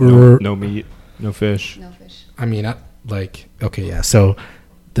sugar. No meat, no fish. No fish. I mean, so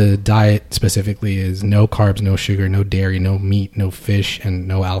the diet specifically is no carbs, no sugar, no dairy, no meat, no fish, and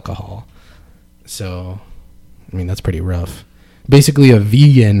no alcohol. So, I mean, that's pretty rough. Basically, a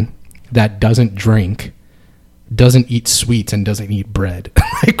vegan that doesn't drink, doesn't eat sweets, and doesn't eat bread.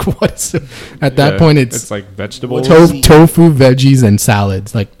 Like, what's at that point? It's like vegetables, tofu, veggies, and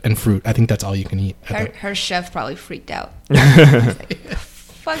salads, and fruit. I think that's all you can eat. Her chef probably freaked out. Like,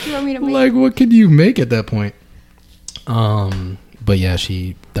 fuck you want me to make? Like, what could you make at that point? But yeah,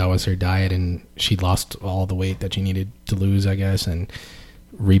 that was her diet, and she lost all the weight that she needed to lose, I guess, and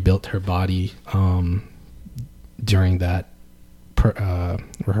rebuilt her body during that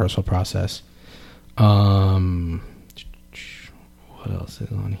rehearsal process. What else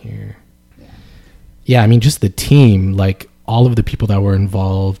is on here? Yeah, I mean, just the team, like all of the people that were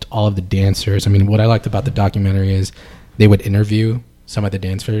involved, all of the dancers. I mean, what I liked about the documentary is they would interview some of the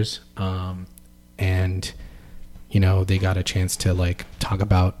dancers, and they got a chance to talk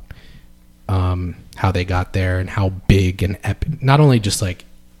about how they got there and how big and epic, not only just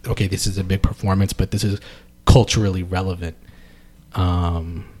okay, this is a big performance, but this is culturally relevant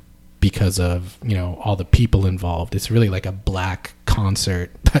because of all the people involved. It's really like a black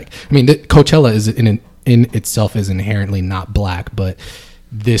concert. Coachella is in itself is inherently not black, but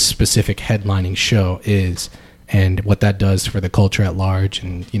this specific headlining show is, and what that does for the culture at large,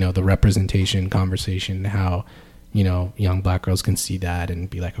 and the representation conversation, how young black girls can see that and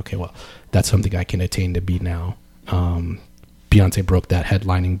be like, okay, well, that's something I can attain to be now. Beyonce broke that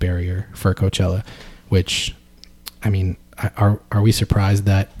headlining barrier for Coachella, which, I mean, are we surprised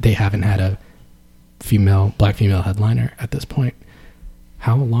that they haven't had a black female headliner at this point?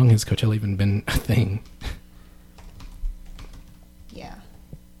 How long has Coachella even been a thing? Yeah.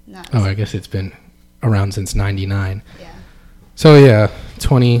 I guess it's been around since 99. Yeah. So yeah,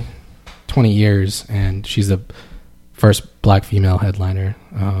 20 years, and she's the first black female headliner.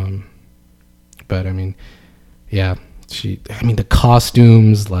 But I mean, yeah, the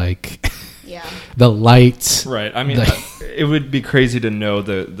costumes, the lights. Right. I mean, it would be crazy to know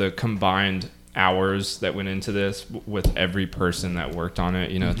the combined hours that went into this with every person that worked on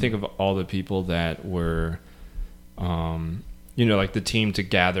it. Think of all the people that were, the team to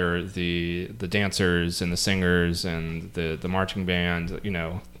gather the dancers and the singers and the marching band,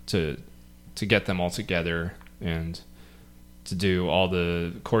 to get them all together and to do all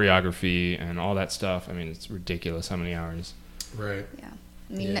the choreography and all that stuff. I mean, it's ridiculous how many hours. Right. Yeah.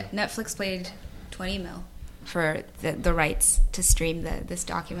 I mean, Netflix paid $20 million for the rights to stream this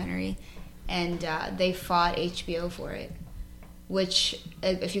documentary, and they fought HBO for it, which,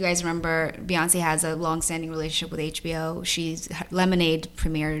 if you guys remember, Beyonce has a long-standing relationship with HBO. Lemonade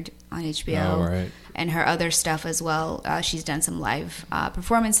premiered on HBO, Oh, right. and her other stuff as well. She's done some live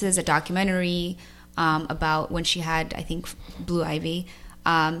performances, a documentary about when she had, I think, Blue Ivy.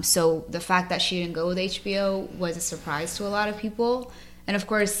 So the fact that she didn't go with HBO was a surprise to a lot of people. And of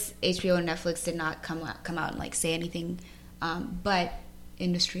course, HBO and Netflix did not come out and like say anything, but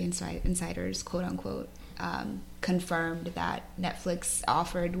industry insiders, quote unquote, confirmed that Netflix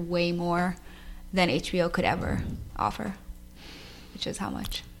offered way more than HBO could ever offer, which is how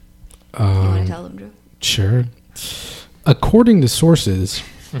much? You want to tell them, Drew? Sure. According to sources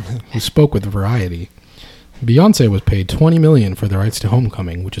who spoke with Variety, Beyonce was paid $20 million for the rights to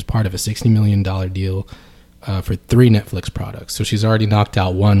Homecoming, which is part of a $60 million deal for 3 Netflix products. So she's already knocked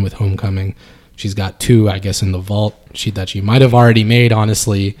out 1 with Homecoming. She's got 2, I guess, in the vault that she might have already made,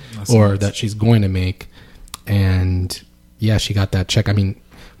 honestly, that she's going to make. And yeah, she got that check. I mean,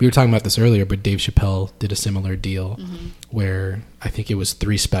 we were talking about this earlier, but Dave Chappelle did a similar deal where I think it was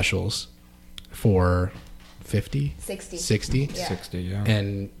 3 specials for 50? 60? Yeah. 60, yeah.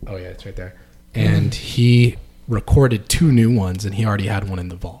 And, oh yeah, it's right there. And he recorded 2 new ones, and he already had one in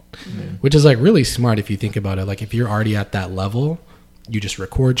the vault, which is like really smart if you think about it. Like if you're already at that level, you just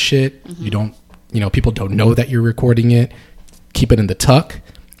record shit. You don't, people don't know that you're recording it. Keep it in the tuck,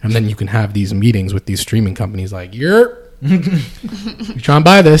 and then you can have these meetings with these streaming companies like, you're trying to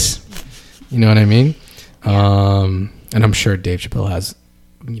buy this. You know what I mean? And I'm sure Dave Chappelle has,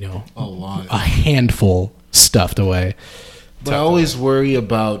 a handful stuffed away. But I always worry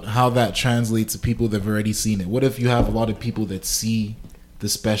about how that translates to people that have already seen it. What if you have a lot of people that see the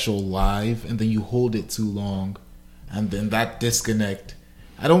special live and then you hold it too long and then that disconnect?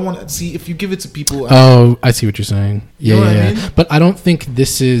 I don't want to see if you give it to people. Oh, I see what you're saying. Yeah, you know yeah. I mean? But I don't think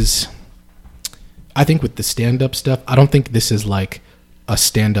this is. I think with the stand-up stuff, I don't think this is like a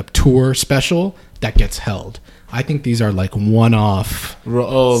stand-up tour special that gets held. I think these are like one-off.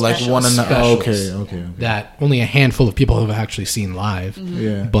 Like one and okay. That only a handful of people have actually seen live.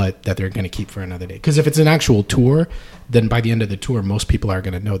 Yeah. But that they're going to keep for another day. Because if it's an actual tour, then by the end of the tour, most people are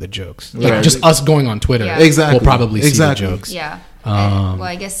going to know the jokes. Like Right. just us going on Twitter, Exactly. we'll probably see the jokes. Yeah. Well,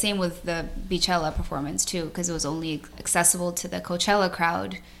 I guess same with the Beachella performance too, because it was only accessible to the Coachella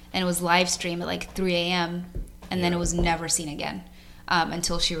crowd, and it was live streamed at like 3 a.m. and then it was never seen again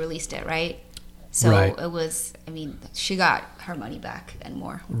until she released it, right? So Right. it was. I mean, she got her money back and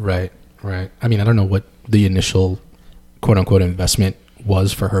more. Right. I mean, I don't know what the initial quote unquote investment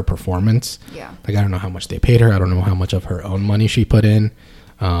was for her performance. Yeah. Like, I don't know how much they paid her. I don't know how much of her own money she put in.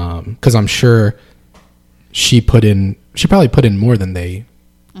 Because I'm sure she probably put in more than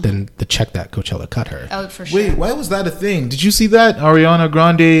than the check that Coachella cut her. Oh, for sure. Wait, why was that a thing? Did you see that Ariana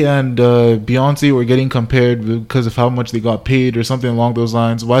Grande and Beyonce were getting compared because of how much they got paid or something along those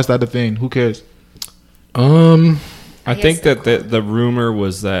lines? Why is that a thing? Who cares? I think that the rumor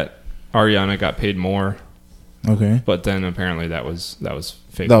was that Ariana got paid more. Okay. But then apparently that was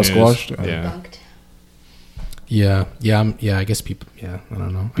fake. That was news. squashed? Yeah. Yeah. I guess people. Yeah, I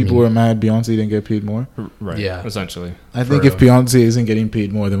don't know. People were mad Beyonce didn't get paid more. Right. Yeah. Essentially. I think if Beyonce isn't getting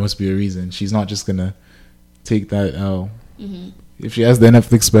paid more, there must be a reason. She's not just gonna take that L. If she has the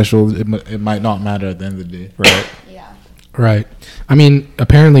Netflix special, it might not matter at the end of the day. Right. Yeah. Right. I mean,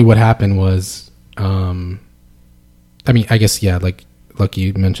 apparently what happened was, I mean, I guess, yeah, like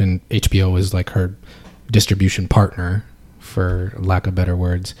you mentioned, HBO is like her distribution partner, for lack of better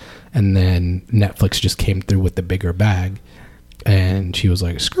words. And then Netflix just came through with the bigger bag. And she was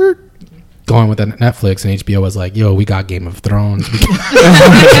like, skirt, going with Netflix. And HBO was like, yo, we got Game of Thrones.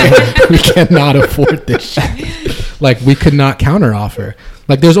 We cannot afford this shit. Like, we could not counter offer.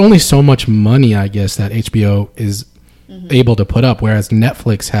 Like, there's only so much money, I guess, that HBO is able to put up, whereas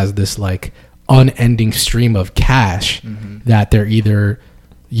Netflix has this like unending stream of cash that they're either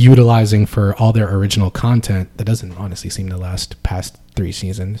utilizing for all their original content that doesn't honestly seem to last past 3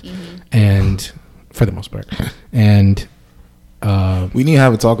 seasons, and for the most part, and we need to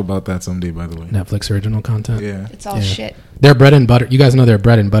have a talk about that someday, by the way. Netflix original content. Yeah. It's all shit. Their bread and butter, you guys know their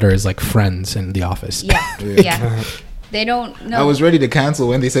bread and butter is like Friends and The Office. Yeah. They don't know. I was ready to cancel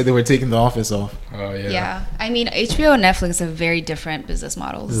when they said they were taking The Office off. Oh yeah. Yeah, I mean, HBO and Netflix have very different business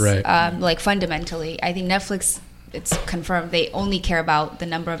models. Right. Like fundamentally, I think Netflix, it's confirmed, they only care about the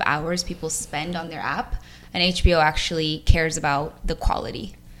number of hours people spend on their app, and HBO actually cares about the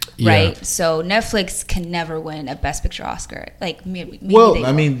quality. Right. Yeah. So Netflix can never win a Best Picture Oscar. Like maybe Well, they I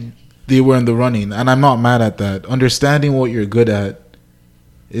will. mean, they were in the running, and I'm not mad at that. Understanding what you're good at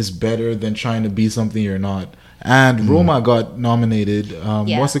is better than trying to be something you're not. And Roma got nominated.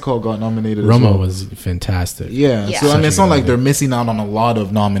 Yeah. What's it called? Got nominated. Roma as well. was fantastic. Yeah. Yeah. So I mean, it's not like movie. they're missing out on a lot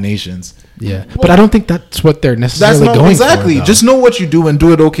of nominations. Yeah, but I don't think that's what they're That's necessarily not going exactly. for. though. Just know what you do and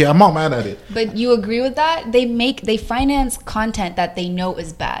do it okay. I'm not mad at it. But you agree with that? They finance content that they know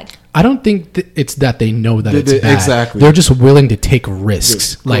is bad. I don't think it's that they know that it's bad. Exactly. They're just willing to take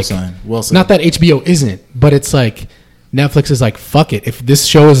risks. Well Like, said. Well said. not that HBO isn't, but it's like Netflix is like, fuck it. If this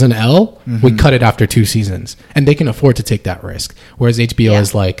show is an L, we cut it after 2 seasons, and they can afford to take that risk. Whereas HBO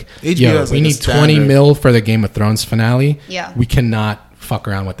is like, HBO yo, is we like a need 20 standard. mil for the Game of Thrones finale. Yeah. We cannot fuck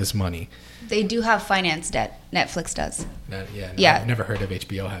around with this money. They do have finance debt. Netflix does. Yeah. I've never heard of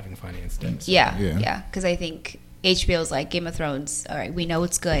HBO having finance debts. Yeah. Because I think HBO's like Game of Thrones. All right, we know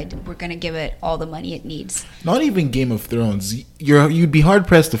it's good. We're gonna give it all the money it needs. Not even Game of Thrones. You'd be hard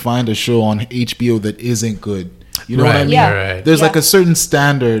pressed to find a show on HBO that isn't good. You know what I mean? Yeah. Right. There's like a certain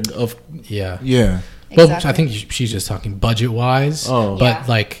standard of Yeah. yeah. Well, Exactly. I think she's just talking budget wise. Oh. But Yeah.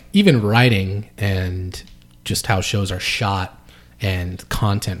 like even writing and just how shows are shot and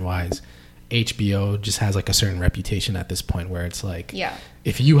content wise, HBO just has like a certain reputation at this point where it's like, Yeah.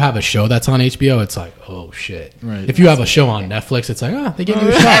 if you have a show that's on HBO, it's like, oh shit. Right. If you have a show on Netflix, it's like, oh, they gave you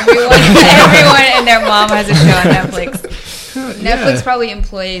a shot. Everyone and their mom has a show on Netflix. Netflix probably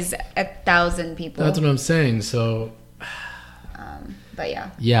employs 1,000 people. That's what I'm saying. So But yeah.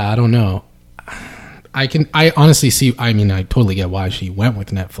 yeah, I don't know. I honestly see, I mean, I totally get why she went with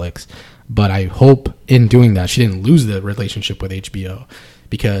Netflix, but I hope in doing that she didn't lose the relationship with HBO,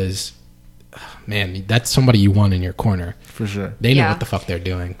 because man, that's somebody you want in your corner. For sure. They know Yeah. what the fuck they're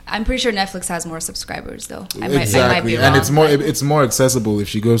doing. I'm pretty sure Netflix has more subscribers though. I might Exactly. be wrong. And it's more but- it's more accessible if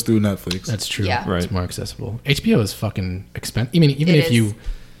she goes through Netflix. That's true. Yeah. Right. It's more accessible. HBO is fucking expensive. I mean, even It if is. you,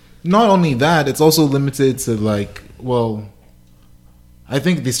 Not only that, it's also limited to like, well, I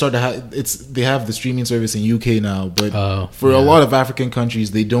think they start to have they have the streaming service in UK now, but for a lot of African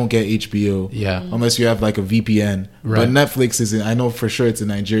countries they don't get HBO. Yeah. Unless you have like a VPN. Right. But Netflix is in, I know for sure it's in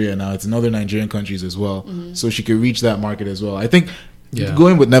Nigeria now. It's in other Nigerian countries as well. So she could reach that market as well. I think Yeah.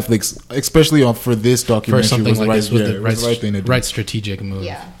 going with Netflix, especially for this for documentary, something was like right, this, was yeah, the it was the right thing to do. right strategic move.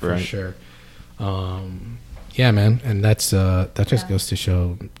 Yeah. For Right. sure. Yeah, man, and that just goes to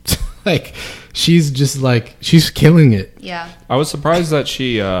show, like, she's killing it. Yeah. I was surprised that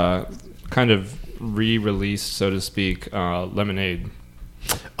she kind of re-released, so to speak, Lemonade.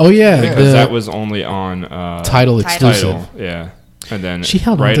 Oh yeah, Because that was only on Tidal exclusive. Tidal, yeah. And then She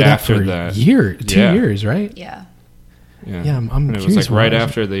held right on to that after for that, two years, right? Yeah. Yeah, I'm and it was curious like right why.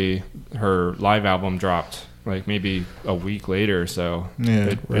 after her live album dropped, like maybe a week later or so. Yeah.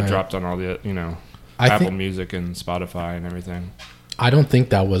 It Right. dropped on all the I Apple think- Music and Spotify and everything. I don't think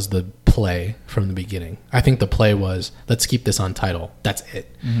that was the play from the beginning. I think the play was, let's keep this on Tidal. That's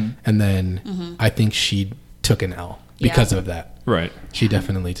it. And then I think she took an L because of that. Right. She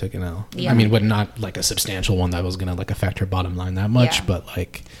definitely took an L. Yeah. I mean, but not like a substantial one that was gonna like affect her bottom line that much. Yeah. But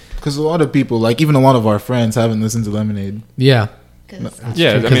like, Because a lot of people, like even a lot of our friends, haven't listened to Lemonade. yeah,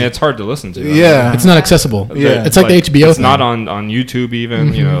 Yeah, true, I mean it's hard to listen to. Yeah. it's not accessible. Yeah. It's like the HBO It's thing. not on YouTube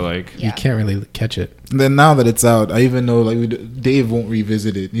even. You know, like You can't really catch it. And then now that it's out, I even know like Dave won't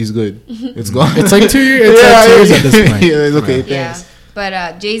revisit it. He's good. It's gone. It's like 2 years. It's like 2 years at this point. Yeah, it's okay. Yeah. Thanks.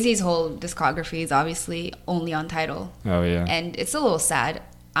 But Jay-Z's whole discography is obviously only on Tidal. oh yeah. And it's a little sad.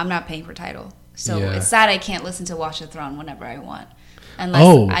 I'm not paying for Tidal. So Yeah. it's sad I can't listen to Watch the Throne whenever I want. Unless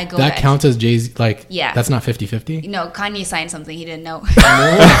Oh, I go that to- counts as Jay-Z. Like, Yeah. that's not 50-50? No, Kanye signed something he didn't know.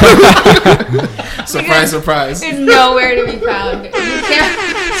 Surprise, surprise. It's nowhere to be found. You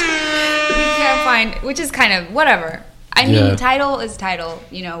can't find, which is kind of whatever. I mean, Yeah. Tidal is Tidal.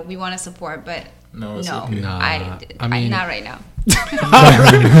 You know, we want to support, but No, it's no, okay. Nah, I I mean- not right now.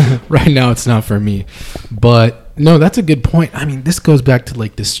 Right now, it's not for me. But no, that's a good point. I mean, this goes back to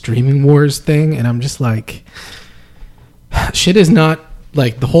like the streaming wars thing, and I'm just like, shit is not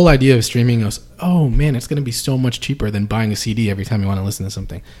like the whole idea of streaming is, oh man, it's gonna be so much cheaper than buying a CD every time you want to listen to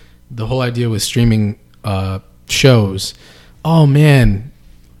something. The whole idea with streaming shows, oh man,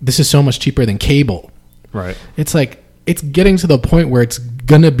 this is so much cheaper than cable. Right. It's like it's getting to the point where it's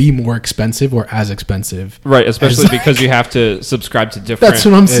gonna be more expensive or as expensive. Right, especially as, because you have to subscribe to different. That's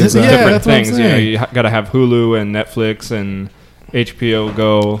what I'm saying. Exactly. Yeah, different that's what I'm things. You know, saying. you got to have Hulu and Netflix and HBO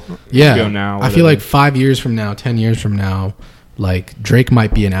Go. Yeah, HBO Now. I feel whatever. like 5 years from now, 10 years from now, like Drake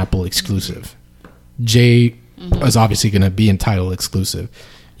might be an Apple exclusive. Jay is obviously going to be in Tidal exclusive.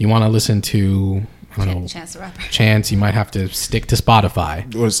 You want to listen to, I don't know, Chance the Rapper. Chance, you might have to stick to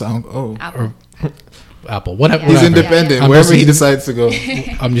Spotify Or sound. Oh, Apple. or Apple, whatever. he's whatever. independent. I'm Wherever just he using- decides to go.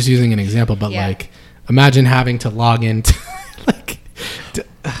 I'm just using an example, but Yeah. like, imagine having to log into, like,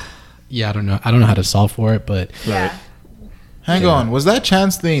 Yeah, I don't know how to solve for it, but Yeah. Hang on, was that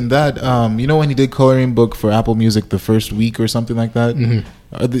Chance thing that you know when he did coloring book for Apple Music the first week or something like that?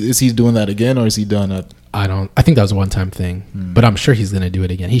 Is he doing that again, or is he done at? I think that was a one-time thing, but I'm sure he's gonna do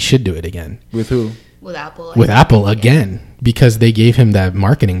it again. He should do it again. With who? With Apple. With Apple again, because they gave him that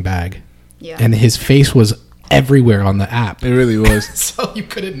marketing bag, and his face was everywhere on the app. It really was. So you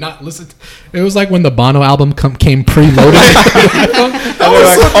couldn't not listen to it. Was like when the Bono album came preloaded.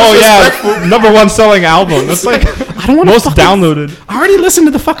 number one selling album. That's like I don't want most downloaded. I already listened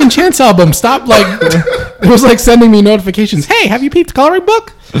to the fucking Chance album. Stop it was like sending me notifications. Hey, have you peeped Coloring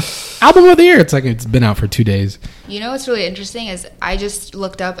Book? Album of the year. It's like it's been out for 2 days. You know what's really interesting is I just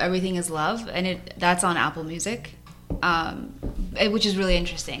looked up Everything Is Love, and that's on Apple Music, which is really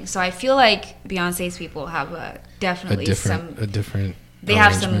interesting. So I feel like Beyonce's people have a different. They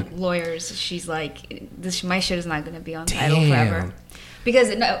have some lawyers. She's like, my shit is not going to be on Tidal forever. Because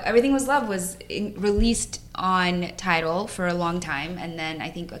Everything Was Love was released on Tidal for a long time, and then I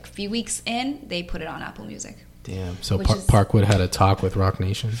think like a few weeks in, they put it on Apple Music. Damn. So Parkwood had a talk with Rock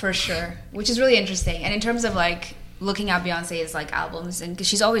Nation. For sure. Which is really interesting. And in terms of like looking at Beyonce's like albums, and because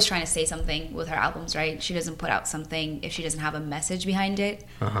she's always trying to say something with her albums, right? She doesn't put out something if she doesn't have a message behind it.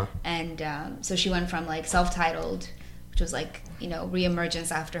 And so she went from like self-titled, which was like, you know,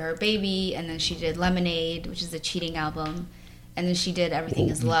 reemergence after her baby, and then she did Lemonade, which is the cheating album, and then she did Everything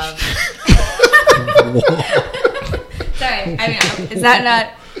Is Love. Sorry, I mean, is that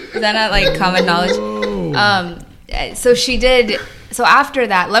not like common knowledge? So after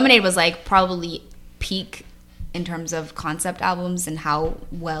that, Lemonade was like probably peak in terms of concept albums and how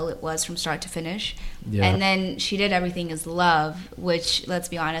well it was from start to finish. Yeah. And then she did Everything Is Love, which, let's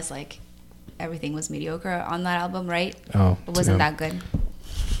be honest, like everything was mediocre on that album, right? Oh, it wasn't that good.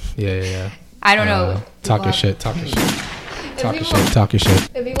 Yeah. I don't know. Talk your shit.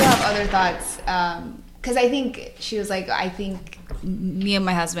 If people have other thoughts, because I think she was like, I think me and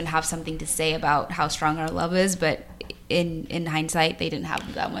my husband have something to say about how strong our love is, but in hindsight, they didn't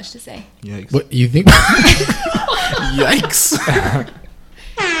have that much to say. Yikes. What you think? Yikes.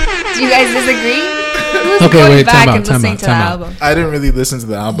 Do you guys disagree? Okay, wait, time out. I didn't really listen to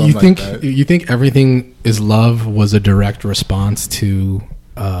the album. You think Everything Is Love was a direct response to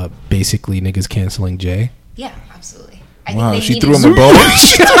basically niggas canceling Jay? Yeah, absolutely. Wow, she threw him a bone.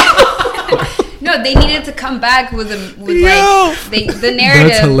 No, they needed to come back with the narrative.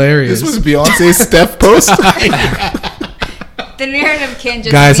 That's hilarious. This was Beyonce's Steph post. The narrative can't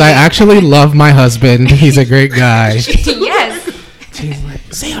just. Guys, I actually love my husband. He's a great guy. Yes. She's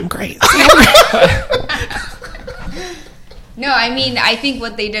like, say I'm great. No, I mean, I think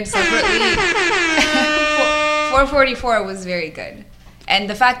what they did separately, 444 was very good. And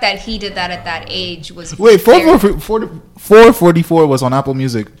the fact that he did that at that age was... Wait, 444 was on Apple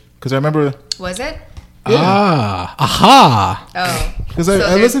Music. Because I remember... Was it? Yeah. Aha. Oh. Because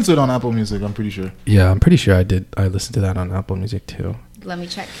I listened to it on Apple Music, I'm pretty sure. Yeah, I'm pretty sure I did. I listened to that on Apple Music too. Let me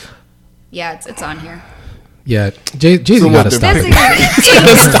check. Yeah, it's on here. Yeah, Jay-Z got to stop it.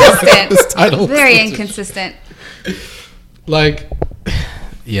 Inconsistent. Very inconsistent. Like,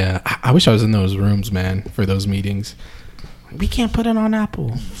 yeah, I wish I was in those rooms, man, for those meetings. We can't put it on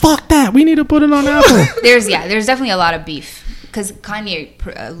Apple. Fuck that. We need to put it on Apple. There's definitely a lot of beef. Because Kanye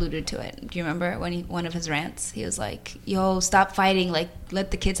alluded to it. Do you remember when one of his rants? He was like, "Yo, stop fighting! Like,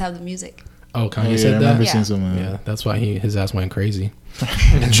 let the kids have the music." Oh, Kanye said that. I remember seeing something. Yeah, that's why his ass went crazy,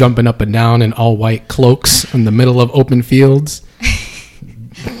 jumping up and down in all white cloaks in the middle of open fields.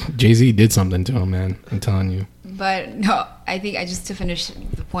 Jay-Z did something to him, man. I'm telling you. But no, I think to finish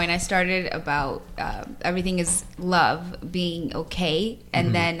the point I started about Everything Is Love being okay,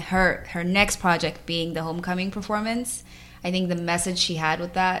 and then her next project being the Homecoming performance. I think the message she had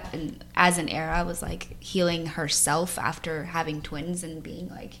with that, and as an era, was like healing herself after having twins and being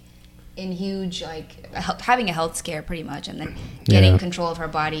like in huge, like having a health scare pretty much, and then getting control of her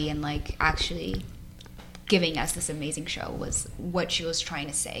body and like actually giving us this amazing show was what she was trying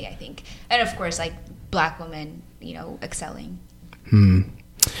to say, I think. And of course, like Black women, excelling.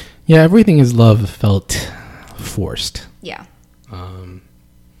 Yeah, Everything Is Love felt forced. Yeah.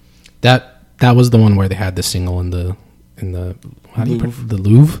 That was the one where they had the single in the the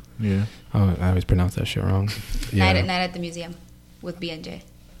Louvre. Yeah. Oh, I always pronounce that shit wrong. Yeah. Night at the Museum with B&J.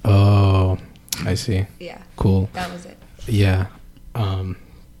 Oh, I see. Yeah. Cool. That was it. Yeah.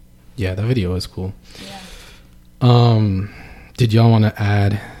 Yeah, that video was cool. Yeah. Did y'all want to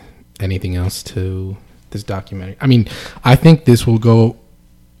add anything else to this documentary? I mean, I think this will go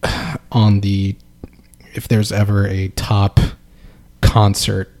on if there's ever a top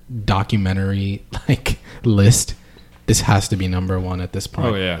concert documentary like list, this has to be number one at this point.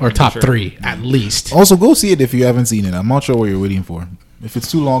 Oh, yeah, or for top sure. 3 at least. Also, go see it if you haven't seen it. I'm not sure what you're waiting for. If it's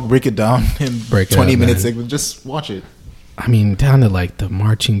too long, break it down in 20-minute segments. Just watch it. I mean, down to like the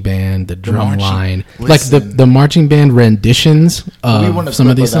marching band, the drum line, listen. like the marching band renditions of some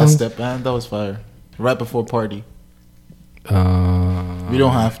of these songs. Step band, that was fire. Right before party. We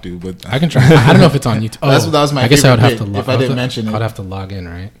don't have to, but I can try. I don't know if it's on YouTube. That was my. I guess I would have bit. to. If I didn't mention it, I'd have to log in,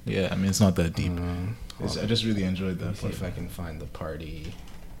 right? Yeah, I mean it's not that deep. I just really enjoyed that. See if I can find the party.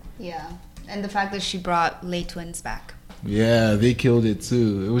 Yeah, and the fact that she brought Lay Twins back. Yeah, they killed it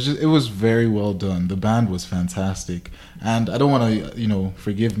too. It was very well done. The band was fantastic, and I don't want to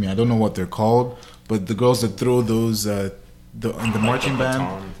forgive me. I don't know what they're called, but the girls that throw those in the marching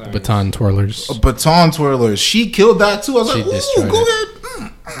band, baton twirlers. Baton twirlers. She killed that too. I was like, ooh, go ahead.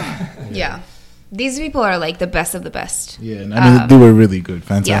 Yeah, these people are like the best of the best. Yeah, and I mean they were really good,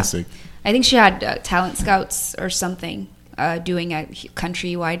 fantastic. Yeah. I think she had talent scouts or something doing a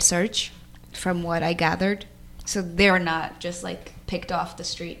countrywide search, from what I gathered. So they're not just like picked off the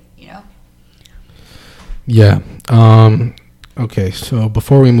street, Yeah. Okay, so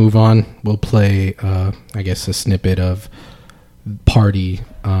before we move on, we'll play, I guess, a snippet of Party,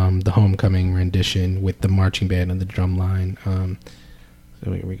 the homecoming rendition with the marching band and the drum line.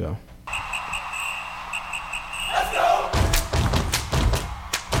 So here we go.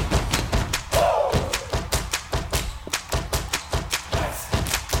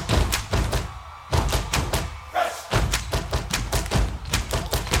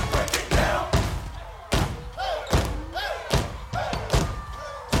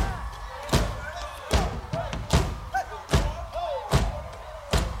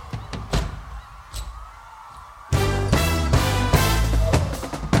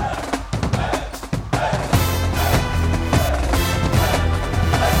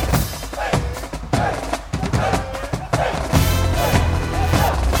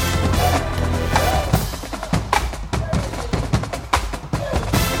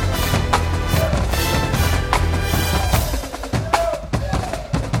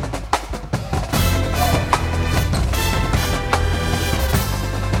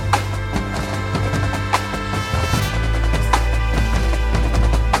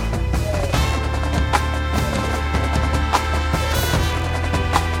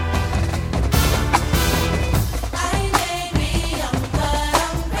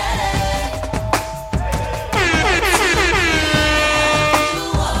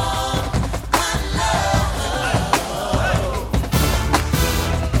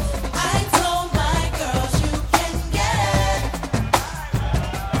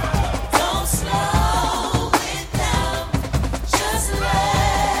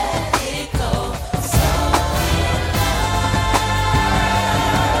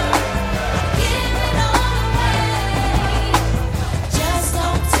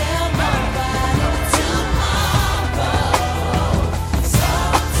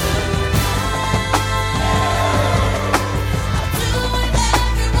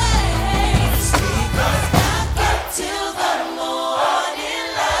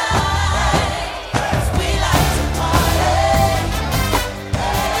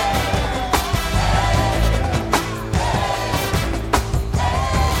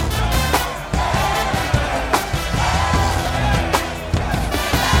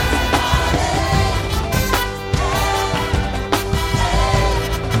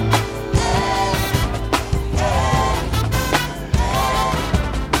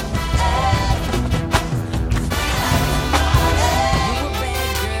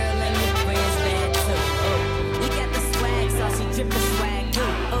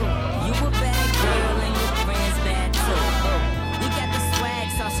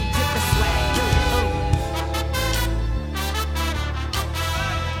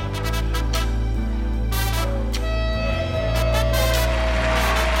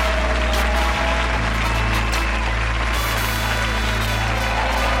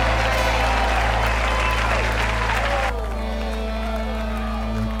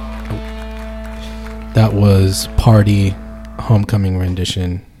 That was Party, homecoming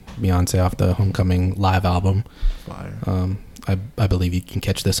rendition, Beyonce off the Homecoming live album. Fire. I believe you can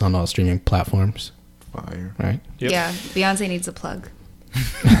catch this on all streaming platforms. Fire. Right? Yep. Yeah, Beyonce needs a plug.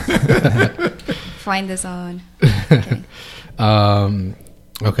 Find this on. Okay.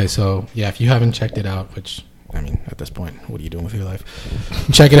 Okay, so yeah, if you haven't checked it out, which I mean, at this point, what are you doing with your life?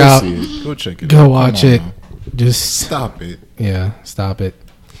 Check it out. Go check it out. Go watch it. Now. Just stop it. Yeah, stop it.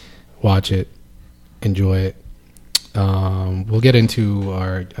 Watch it. Enjoy it. We'll get into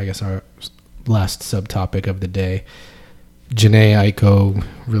our last subtopic of the day. Jhené Aiko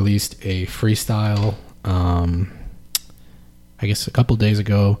released a freestyle I guess a couple days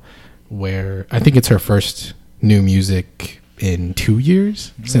ago, where I think it's her first new music in 2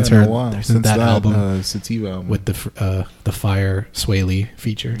 years since since that album, Sativa album with the Fire Sway Lee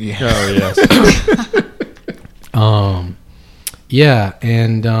feature. Yeah. Oh yes. Yeah,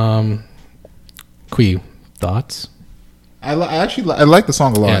 and Quee, thoughts? I like the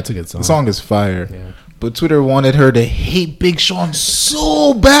song a lot. Yeah, it's a good song. The song is fire. Yeah. But Twitter wanted her to hate Big Sean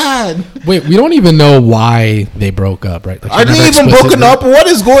so bad. Wait, we don't even know why they broke up, right? Like, Are they even broken up? What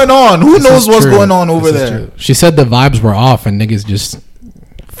is going on? Who knows what's going on over there? She said the vibes were off and niggas just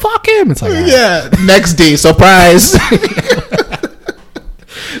fuck him. It's like, yeah. Next day, surprise.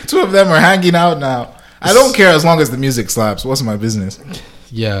 Two of them are hanging out now. I don't care as long as the music slaps. What's my business?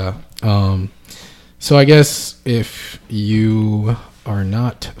 Yeah. So I guess if you are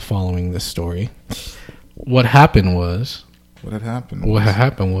not following this story, what happened was,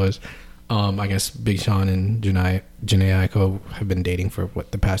 I guess Big Sean and Janae Aiko have been dating for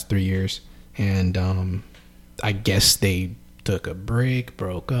the past 3 years, and I guess they took a break,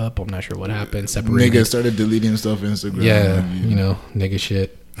 broke up. I'm not sure what happened. Separated. Nigga started deleting stuff on Instagram. Yeah, nigga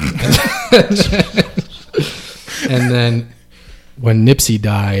shit. And then when Nipsey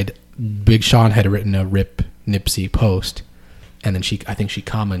died, Big Sean had written a Rip Nipsey post. And then I think she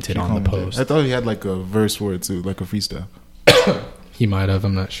commented on the post. I thought he had like a verse for it too, like a freestyle. He might have,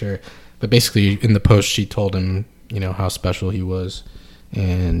 I'm not sure. But basically in the post she told him, how special he was.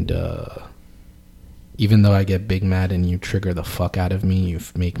 And even though I get big mad and you trigger the fuck out of me, you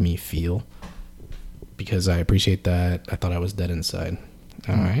make me feel. Because I appreciate that. I thought I was dead inside.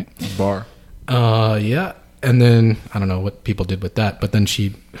 All right. Bar. Yeah. And then I don't know what people did with that. But then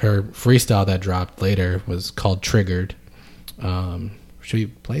her freestyle that dropped later was called Triggered. Should we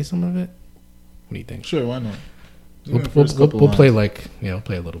play some of it? What do you think? Sure, why not? We'll play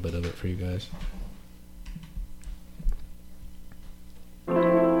play a little bit of it for you guys.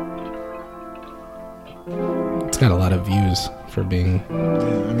 It's got a lot of views for being.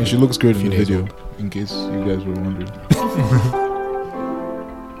 Yeah, I mean, she looks good in the video. In case you guys were wondering.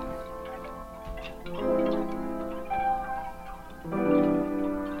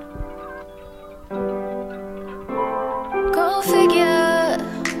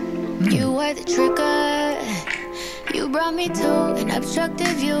 To an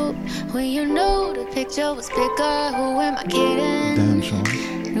obstructive view when you know the picture was bigger. Who am I kidding? Damn, Sean.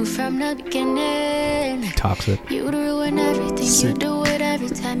 Knew from the beginning. Toxic. You'd ruin everything. You do it every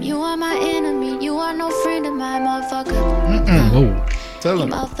time. You are my enemy. You are no friend of mine, motherfucker. Whoa. Tell him.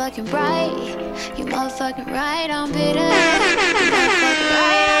 You motherfucking right. You motherfucking right. I'm bitter. You motherfucking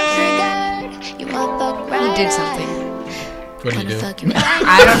right. I'm triggered. You motherfucking right. Who did something? What did he do?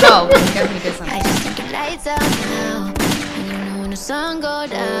 I don't know. He did something. I just think the lights out now. When the sun go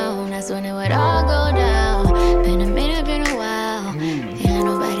down, that's when it would all go down. Been a minute, been a while. Ain't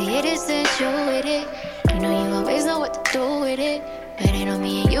nobody hit it since you with it. You always know what to do with it. But ain't no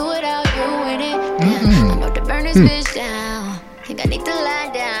me and you without you in it. Damn, I'm about to burn this bitch down. Think I need to lie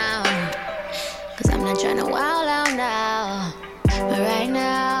down. Cause I'm not trying to wild out now. But right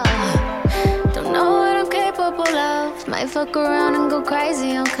now, don't know what I'm capable of. Might fuck around and go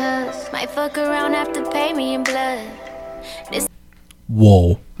crazy on cuz. Might fuck around, have to pay me in blood.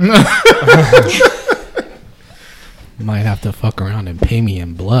 Whoa. Might have to fuck around and pay me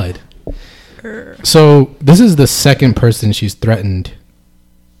in blood. So this is the second person she's threatened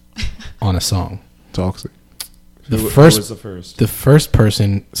on a song. Toxic. Who was the first? The first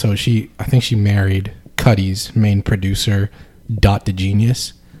person, so I think she married Cuddy's main producer, Dot the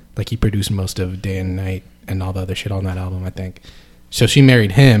Genius. Like he produced most of Day and Night and all the other shit on that album, I think. So she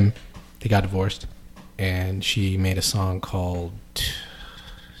married him. They got divorced. And she made a song called,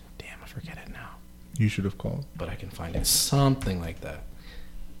 damn, I forget it now. You should have called. But I can find it. Something like that.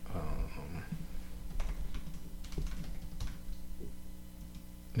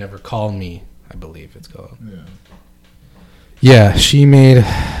 Never Call Me, I believe it's called. Yeah. Yeah, she made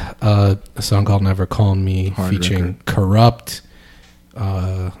a song called Never Call Me featuring Corrupt,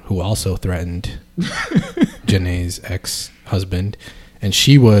 who also threatened Janae's ex-husband. And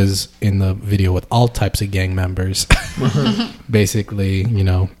she was in the video with all types of gang members. Basically,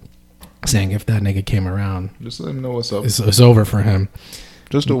 saying if that nigga came around, just let him know what's up. It's over for him.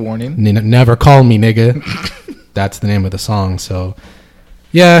 Just a warning. Never call me, nigga. That's the name of the song. So,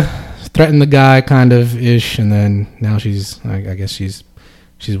 yeah, threatened the guy kind of ish, and then now I guess she's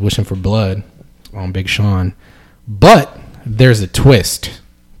wishing for blood on Big Sean. But there's a twist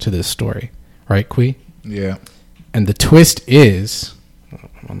to this story, right, Quee? Yeah. And the twist is,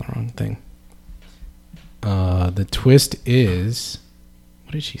 I'm on the wrong thing. The twist is,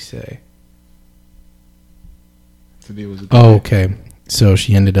 what did she say? Today was a good Oh, day. okay. So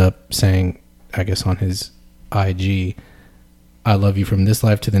she ended up saying, I guess on his IG, I love you from this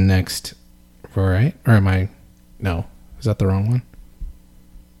life to the next. Right? Or am I... No. Is that the wrong one?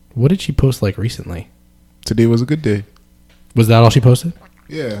 What did she post like recently? Today was a good day. Was that all she posted?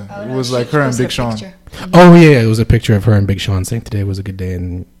 Yeah, it was like her and Big Sean. Oh, yeah. It was a picture of her and Big Sean saying today was a good day.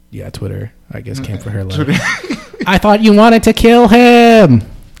 And yeah, Twitter, I guess, came for her. Like, I thought you wanted to kill him.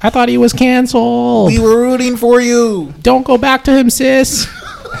 I thought he was canceled. We were rooting for you. Don't go back to him, sis.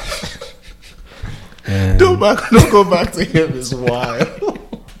 And Don't go back to him. It's wild.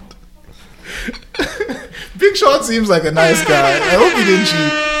 Big Sean seems like a nice guy. I hope he didn't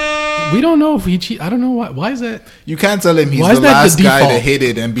cheat. we don't know if he cheat. I don't know why. Why is that? You can't tell him he's Why is the that last the guy to default? hit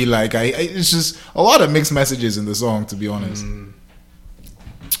it and be like, it's just a lot of mixed messages in the song, to be honest.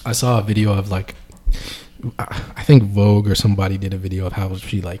 I saw a video of like, I think Vogue or somebody did a video of how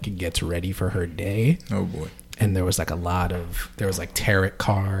she like gets ready for her day. Oh boy. And there was like there was like tarot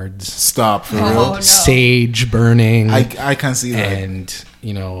cards. Stop, for real? no. Sage burning. I can see that. And,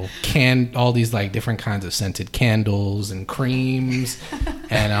 you know, all these like different kinds of scented candles and creams.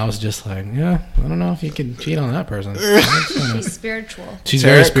 And I was just like, yeah, I don't know if you can cheat on that person. She's spiritual. She's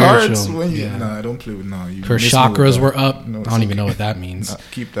Tarot very cards spiritual. when you, Yeah. Nah, don't play with you Her miss me with chakras that. were up. No, I it's don't even okay. know what that means. Nah,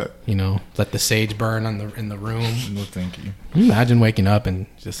 keep that. You know, let the sage burn in the room. No, thank you. Can you imagine waking up and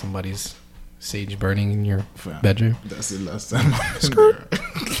just somebody's sage burning in your bedroom? That's the last time I was there.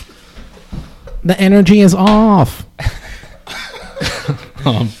 The energy is off.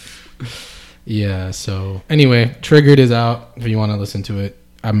 Yeah, so anyway, Triggered is out if you want to listen to it.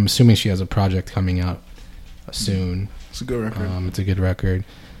 I'm assuming she has a project coming out soon. It's a good record. It's a good record.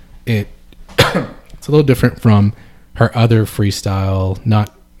 It's a little different from her other freestyle.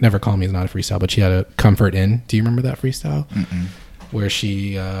 Never Call Me is not a freestyle, but she had a Comfort In. Do you remember that freestyle? Mm-mm. Where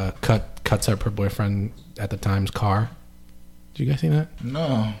she cuts up her boyfriend at the time's car. Did you guys see that?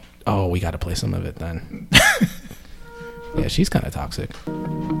 No. Oh, we got to play some of it then. Yeah, she's kind of toxic. All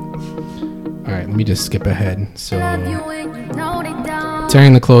right, let me just skip ahead. So,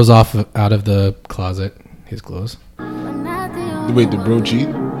 tearing the clothes off out of the closet. His clothes. Wait, the bro cheat?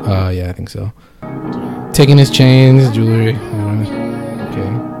 Yeah, I think so. Taking his chains, jewelry.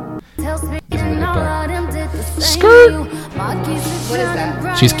 Okay. This is the good part. Skirt. What is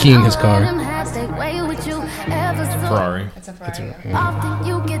that? She's keying his car. Ferrari. It's a Ferrari. Often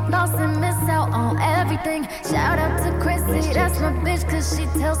you get lost and miss out on everything. Shout out to Chrissy, that's my bitch, cause she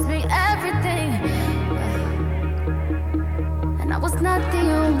tells me everything. And I was not the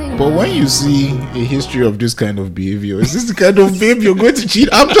only But when you see a history of this kind of behavior, is this the kind of babe you're going to cheat?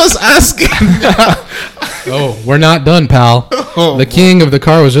 I'm just asking. Oh, we're not done, pal. The king of the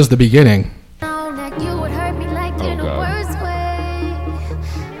car was just the beginning.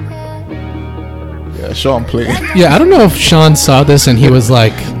 Yeah, Sean played. Yeah, I don't know if Sean saw this and he was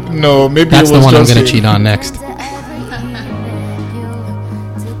like, no, maybe that's it the was one I'm just going to him. cheat on next.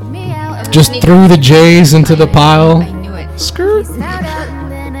 Just threw the J's into the pile. Skirt.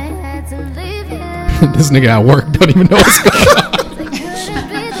 This nigga at work don't even know what's going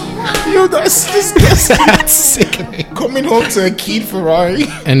on. Yo, that's sickening. Coming home to a keyed Ferrari.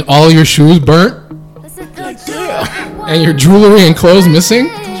 And all your shoes burnt. And your jewelry and clothes missing.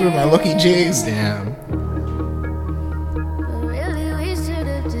 Those were my lucky J's. Damn.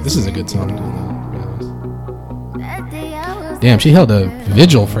 This is a good song. Damn, she held a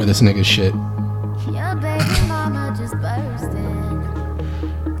vigil for this nigga's shit. Yeah.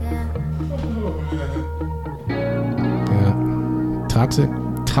 Toxic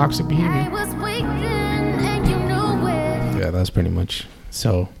behavior. Yeah, that's pretty much.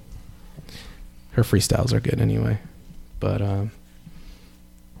 So, her freestyles are good anyway. But, I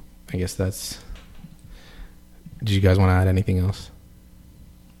guess that's... Did you guys want to add anything else?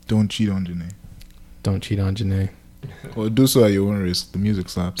 Don't cheat on Janae. Don't cheat on Janae. Or do so at your own risk. The music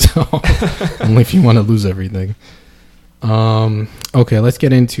slaps. Only if you want to lose everything. Okay, let's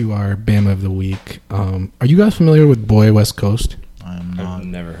get into our Bama of the week. Are you guys familiar with Boy West Coast? I am not. I've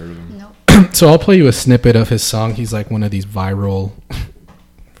never heard of him. Nope. So I'll play you a snippet of his song. He's like one of these viral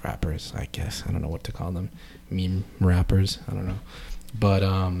rappers, I guess. I don't know what to call them. Meme rappers. I don't know. But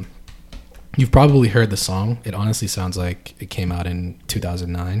you've probably heard the song. It honestly sounds like it came out in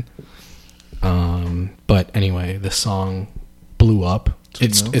 2009. But anyway, the song blew up.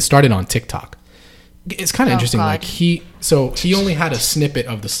 It started on TikTok. It's kind of interesting. God. Like he only had a snippet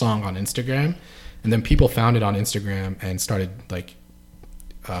of the song on Instagram, and then people found it on Instagram and started like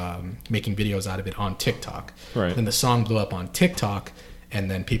making videos out of it on TikTok. Right. Then the song blew up on TikTok, and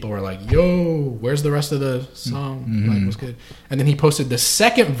then people were like, "Yo, where's the rest of the song? Mm-hmm. Like, what's good?" And then he posted the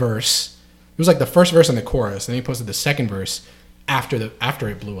second verse It was like the first verse and the chorus, and then he posted the second verse after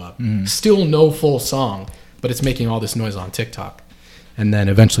it blew up. Still no full song, but it's making all this noise on TikTok. And then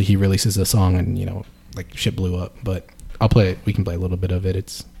eventually he releases the song, and like shit blew up. But I'll play it. We can play a little bit of it.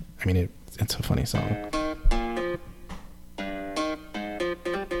 It's a funny song.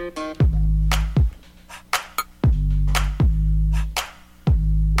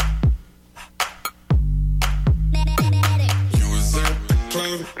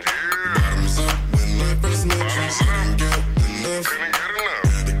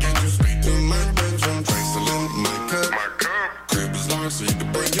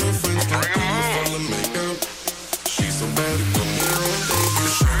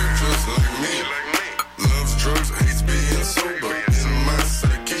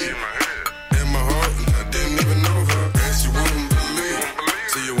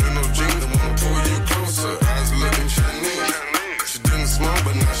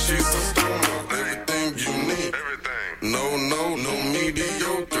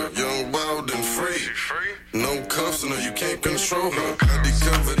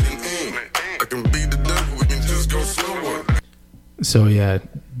 So yeah,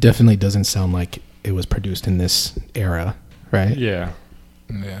 definitely doesn't sound like it was produced in this era, right? Yeah.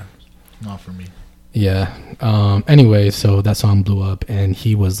 Not for me. Yeah. Anyway, so that song blew up, and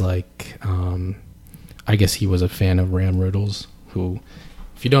he was like, I guess he was a fan of Ram Riddles, who,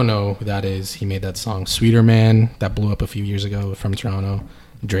 if you don't know who that is, he made that song "Sweeter Man" that blew up a few years ago from Toronto.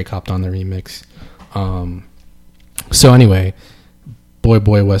 Drake hopped on the remix. So anyway,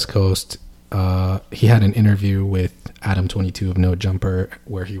 Boy West Coast. He had an interview with Adam 22 of No Jumper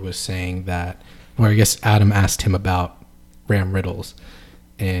where he was saying that, or I guess Adam asked him about Ram Riddles,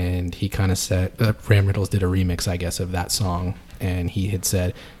 and he kind of said Ram Riddles did a remix, I guess, of that song, and he had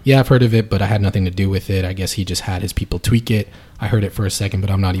said, yeah, I've heard of it, but I had nothing to do with it. I guess he just had his people tweak it. I heard it for a second,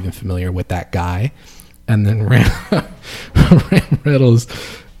 but I'm not even familiar with that guy. And then Ram Riddles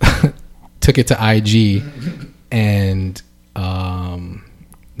took it to IG, and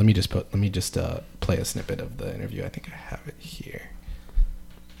let me just play a snippet of the interview. I think I have it here.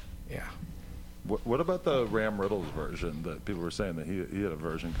 Yeah. What about the Ram Riddles version that people were saying that he had a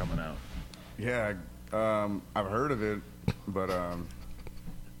version coming out? Yeah, I've heard of it, but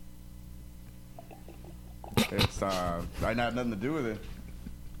it's I had nothing to do with it.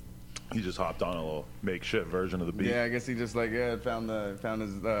 He just hopped on a little makeshift version of the beat. Yeah, I guess he just found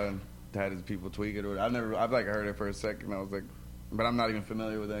his had his people tweak it. I've heard it for a second. I was like, but I'm not even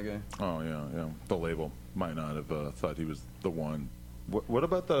familiar with that guy. Oh yeah. The label might not have thought he was the one. What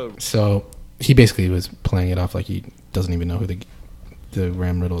about the? So he basically was playing it off like he doesn't even know who the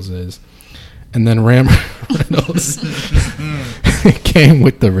Ram Riddles is, and then Ram Riddles came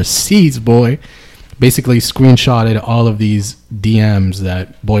with the receipts, boy. Basically screenshotted all of these DMs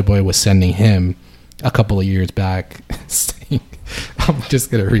that Boy was sending him a couple of years back. Saying, I'm just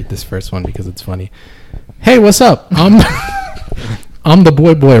gonna read this first one because it's funny. Hey, what's up? I'm the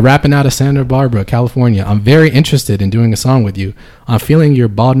Boy rapping out of Santa Barbara, California. I'm very interested in doing a song with you. I'm feeling your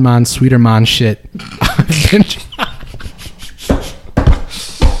bald man, sweeter man shit.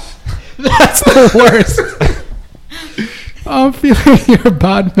 That's the worst. I'm feeling your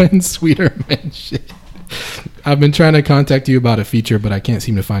bald man, sweeter man shit. I've been trying to contact you about a feature, but I can't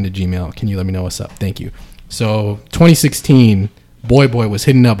seem to find a Gmail. Can you let me know what's up? Thank you. So 2016, Boy was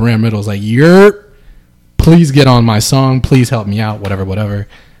hitting up Ram Riddles like, please get on my song. Please help me out. Whatever.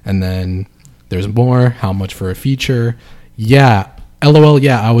 And then there's more. How much for a feature? Yeah. LOL.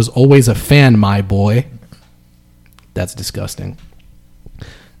 Yeah. I was always a fan, my boy. That's disgusting.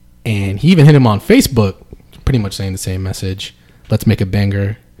 And he even hit him on Facebook, pretty much saying the same message. Let's make a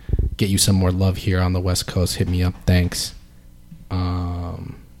banger. Get you some more love here on the West Coast. Hit me up. Thanks.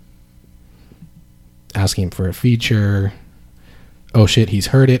 Asking for a feature. Oh shit, he's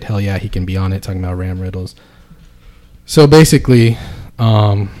heard it. Hell yeah, he can be on it. Talking about Ram Riddles. So basically,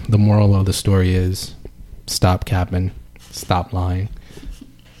 the moral of the story is stop capping, stop lying.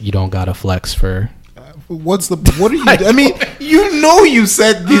 You don't gotta flex for. What are you? I mean, you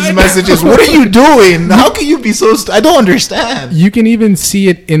said these messages. What are you doing? How can you be so? I don't understand. You can even see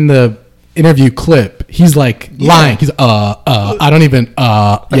it in the interview clip. He's like lying. He's I don't even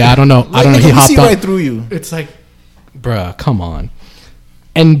I don't know. I don't know. He hopped on. Right through you. It's like, bruh, come on.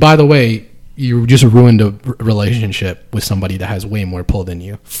 And by the way, you just ruined a relationship with somebody that has way more pull than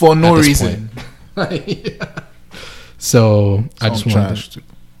you for no reason. Yeah. So I just wanted to,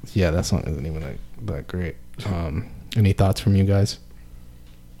 that song isn't even that great. Any thoughts from you guys?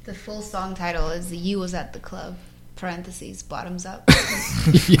 The full song title is "You Was at the Club." Parentheses, bottoms up.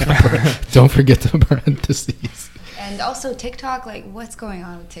 Don't forget the parentheses. And also TikTok, like what's going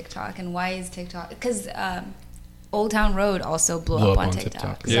on with TikTok and why is TikTok? Because Old Town Road also blew up on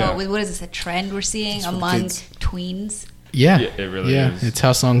TikTok. So Yeah. what is this, a trend we're seeing among tweens? Yeah, it really is. It's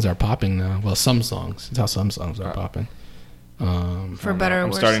how songs are popping now. Well, some songs. It's how some songs are popping. For better or I'm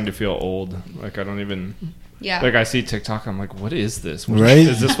worse. starting to feel old. Like I don't even. Yeah. Like I see TikTok, I'm like, what is this? Right?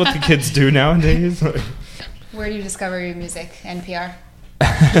 Is this what the kids do nowadays? Where do you discover your music? NPR.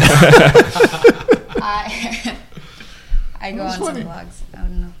 I go on some blogs. I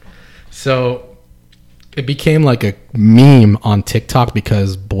don't know. So it became like a meme on TikTok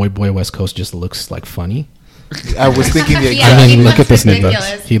because Boy West Coast just looks like funny. I was thinking the exact. I mean, he look at looks this nigga.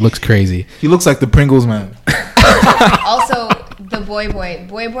 ridiculous. He looks crazy. He looks like the Pringles man. Also, the Boy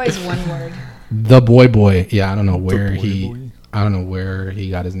is one word. The Boy. Yeah, I don't know where I don't know where he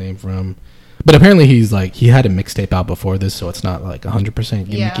got his name from. But apparently he had a mixtape out before this, so it's not like 100%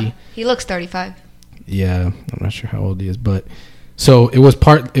 gimmicky. Yeah, he looks 35. Yeah, I'm not sure how old he is, but so it was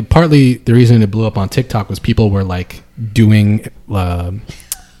partly the reason it blew up on TikTok was people were like doing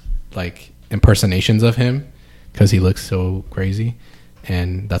like impersonations of him because he looks so crazy,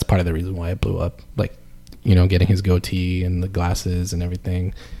 and that's part of the reason why it blew up. Like, you know, getting his goatee and the glasses and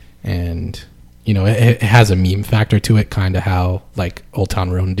everything, and you know, it has a meme factor to it, kind of how like Old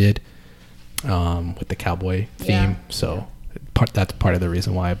Town Road did with the cowboy theme. Yeah. So that's part of the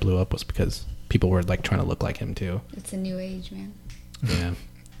reason why it blew up was because people were like trying to look like him too. It's a new age, man. Yeah.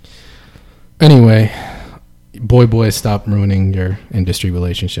 Anyway, boy, stop ruining your industry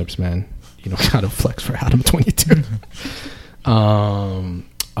relationships, man. You know how to flex for Adam 22. All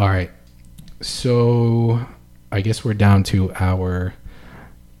right. So I guess we're down to our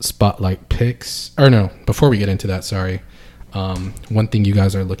spotlight picks. Or no, before we get into that, sorry. One thing you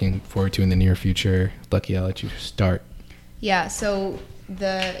guys are looking forward to in the near future. Lucky, I'll let you start. Yeah, so do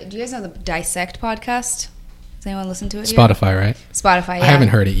you guys know the Dissect podcast? Does anyone listen to it here? Spotify, right? Spotify, yeah. I haven't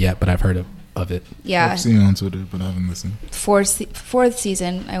heard it yet, but I've heard of it. Yeah. I've seen it on Twitter, but I haven't listened. Fourth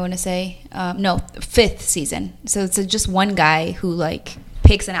season, I want to say. No, fifth season. So it's just one guy who like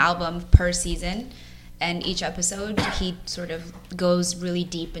picks an album per season, and each episode he sort of goes really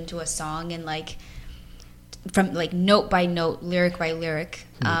deep into a song and like from like note by note, lyric by lyric.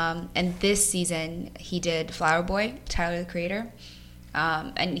 And this season he did Flower Boy, Tyler the Creator.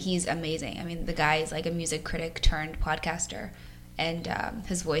 And he's amazing. I mean, the guy is like a music critic turned podcaster, and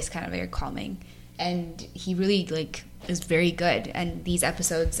his voice kind of very calming, and he really like is very good. And these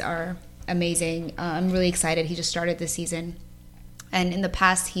episodes are amazing. I'm really excited. He just started this season, and in the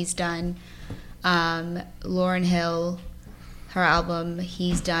past he's done Lauryn Hill, her album.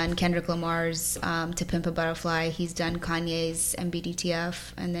 He's done Kendrick Lamar's To Pimp a Butterfly. He's done Kanye's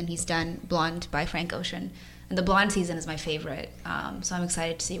MBDTF, and then he's done Blonde by Frank Ocean. And the Blonde season is my favorite, so I'm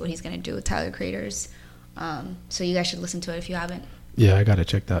excited to see what he's going to do with Tyler Creators. So you guys should listen to it if you haven't. Yeah, I gotta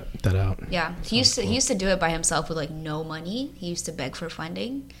check that out. Yeah, he used to do it by himself with like no money. He used to beg for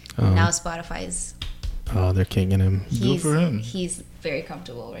funding. Now Spotify's. Oh, they're kicking him. Good for him. He's very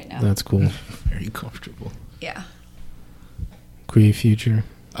comfortable right now. That's cool. Very comfortable. Yeah. Quee Future.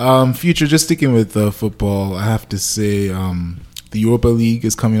 Future. Just sticking with football, I have to say the Europa League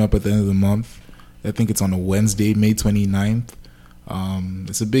is coming up at the end of the month. I think it's on a Wednesday, May 29th.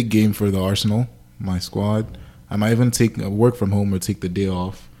 It's a big game for the Arsenal, my squad. I might even take work from home or take the day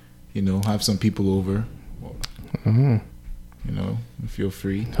off. You know, have some people over. You know, feel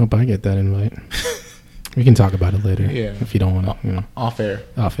free. Hope I get that invite. We can talk about it later. Yeah. If you don't want to, you know. Off air.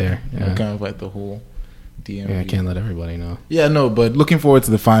 Yeah. Kind of like the whole DMV. Yeah, I can't let everybody know. Yeah, no, but looking forward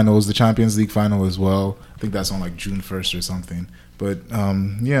to the finals, the Champions League final as well. I think that's on like June 1st or something. But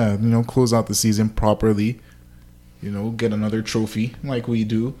yeah, you know, close out the season properly. You know, get another trophy like we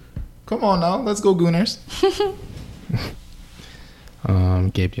do. Come on now, let's go Gooners.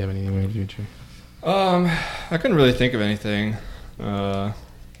 Gabe, do you have anything in the future? I couldn't really think of anything,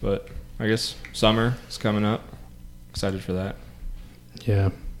 but I guess summer is coming up. Excited for that. Yeah.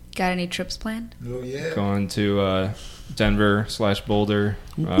 Got any trips planned? Oh yeah. Going to Denver / Boulder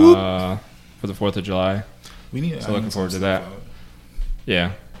for the 4th of July. So looking forward to that.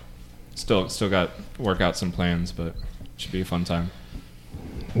 Yeah. Still got to work out some plans, but should be a fun time.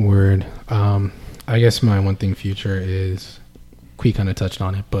 Word. I guess my one thing future is, Quee kind of touched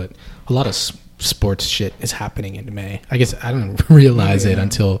on it, but a lot of sports shit is happening in May. I guess I didn't realize it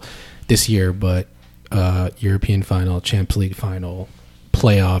until this year, but European final, Champions League final,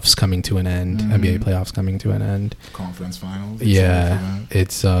 playoffs coming to an end, NBA playoffs coming to an end, conference finals. Yeah,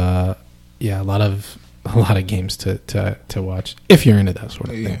 it's a lot of games to watch if you're into that sort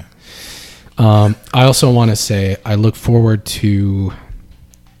of thing. I also want to say I look forward to.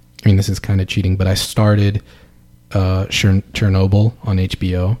 I mean, this is kind of cheating, but I started Chernobyl on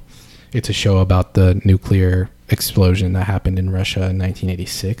HBO. It's a show about the nuclear explosion that happened in Russia in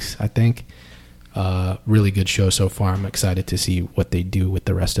 1986, I think. Really good show so far. I'm excited to see what they do with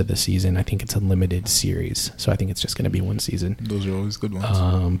the rest of the season. I think it's a limited series, so I think it's just going to be one season. Those are always good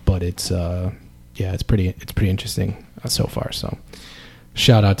ones. But it's it's pretty interesting so far. So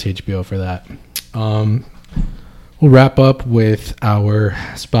shout out to HBO for that. We'll wrap up with our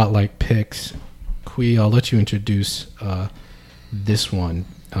spotlight picks. Kui, I'll let you introduce this one.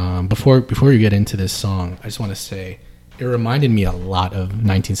 Before you get into this song, I just want to say it reminded me a lot of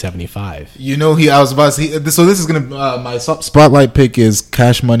 1975. You know, I was about to say, so this is gonna my spotlight pick is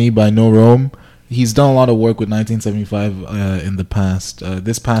Cash Money by No Rome. He's done a lot of work with 1975 in the past.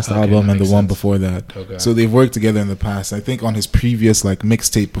 This past album and the one before that. Okay. So they've worked together in the past. I think on his previous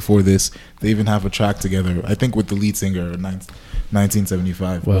mixtape before this, they even have a track together. I think with the lead singer,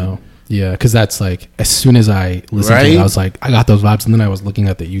 1975. Wow. Yeah, because that's as soon as I listened to it, I was like, I got those vibes. And then I was looking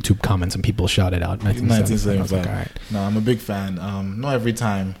at the YouTube comments and people shouted out 1975. I was like, all right. No, I'm a big fan. Not every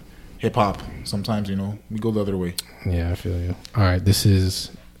time hip hop. Sometimes, we go the other way. Yeah, I feel you. All right, this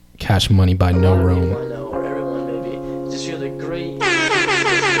is Cash Money by No Rome. Or everyone maybe. Just feel the great. I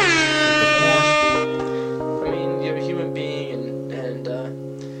mean, you're a human being, and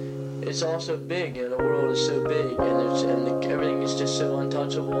it's all so big, and the world is so big, and everything is just so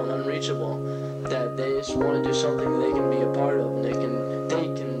untouchable and unreachable that they just want to do something they can be a part of, and they can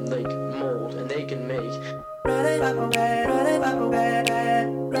mold and they can make.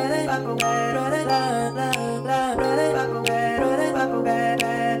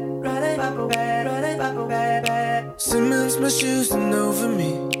 Cements my shoes and over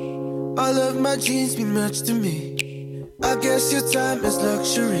me. All of my jeans mean much to me. I guess your time is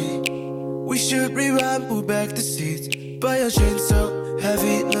luxury. We should rewind, pull back the seats. Buy your chain so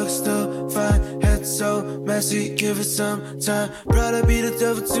heavy, looks so fine. Head so messy, give it some time. Proud to be the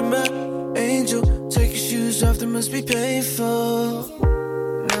devil to my angel. Take your shoes off, that must be painful.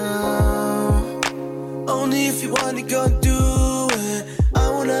 No, only if you want to go and do it. I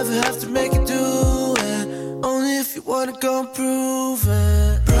won't ever have to make you do it. Only if you want to go and prove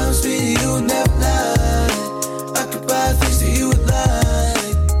it. Promise me you'll never lie. I could buy things that you would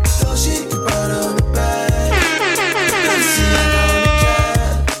like. So she could ride on the back.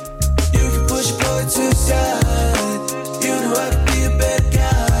 You can push your boy to the side. You know I could be a better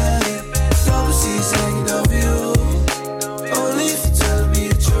guy. Double C's hanging over you. Only if you're telling me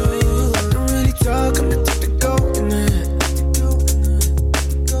the truth. I don't really talk, I'm the type to go in it.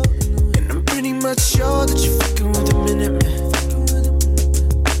 And I'm pretty much sure that you're fucking with a minute man.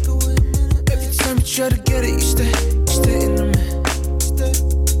 Every time you try to get it, you stay in the man.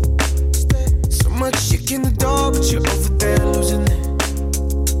 So much shit in the door, but you're over there losing it.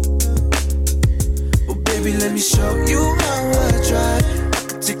 Well, baby, let me show you how I try. I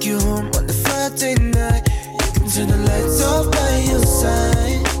can take you home on the Friday night. You can turn the lights off by your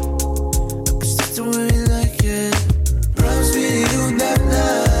side. I can start to worry like it. Promise me that you'll never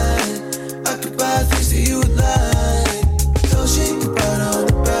lie. I could buy things that you would like. Though she could ride on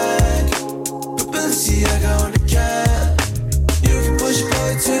the back. But Balenciaga on the cap. You can push your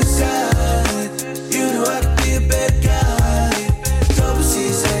boy to the side. You know I could be a bad guy. Double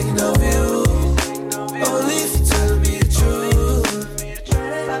C's hanging over you. Only if you're telling me the truth.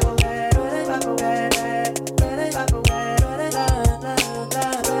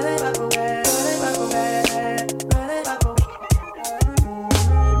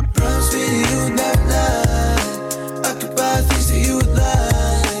 Promise me that you'll never lie. I could buy things that you would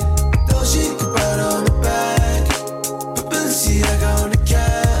like. Though she could ride on the back. But Balenciaga on the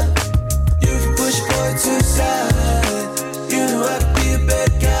cap. You can push your boy to the side. You know I could be a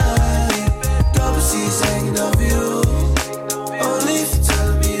bad guy. Double C's hanging over you. Only if you're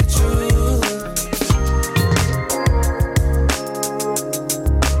telling me the truth.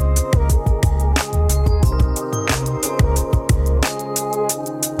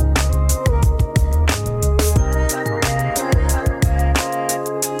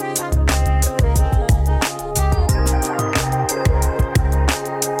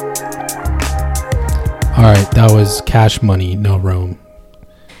 All right, that was Cash Money, No Rome.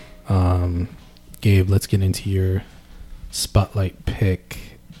 Gabe, let's get into your spotlight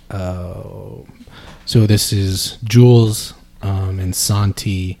pick. So this is Jules and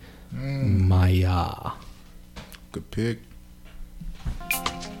Santi Maya. Good pick.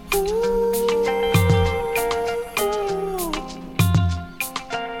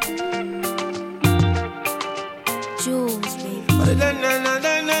 Jules, baby.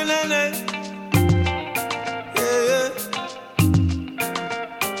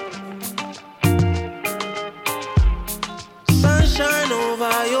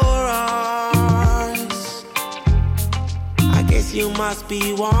 must be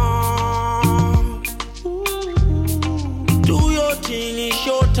one. Do your thing, it's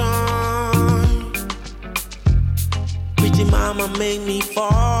your time. Pretty mama make me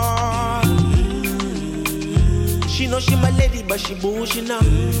fall. She know she my lady, but she bullshit now.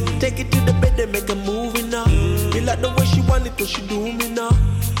 Take it to the bed and make a movie now. You like the way she want it, cause she do me now.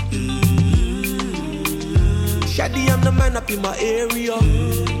 Shady, I'm the man up in my area.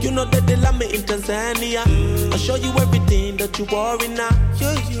 You know that they love me in Tanzania. I'll show you everything that you worry now.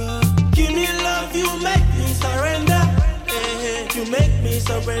 Yeah, yeah. Give me love, you make me surrender. You make me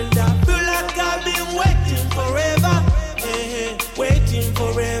surrender. Feel like I've been waiting forever. Waiting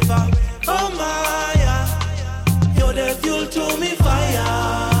forever. Oh my, yeah. You're the fuel to me fire.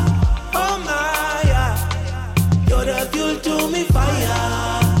 Oh my, yeah. You're the fuel to me fire.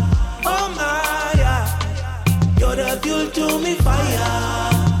 Oh my, yeah. You're the fuel to me fire.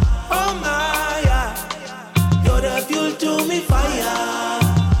 Oh my, yeah. You're the fuel to me fire.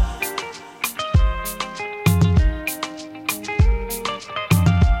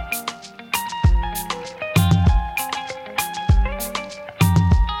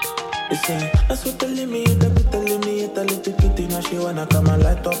 That's what telling me, that be telling me, it's a little kitty. Now she wanna come and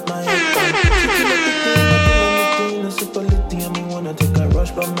light up my head. She super litty, and me wanna take a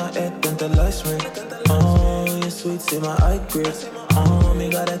rush by my head, then the lights ring. Oh, you're sweet, see my eye grits. Oh, me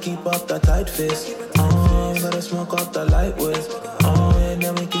gotta keep up the tight fist. Oh, gotta smoke up the light waves. Oh, and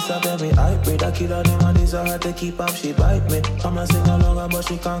then we kiss up and we hybrid. I kill all them and these are hard to keep up, she bite me. I'ma sing along, but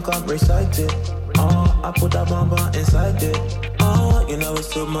she can't come recite it. Oh, I put a bomb inside it. Oh, you know it's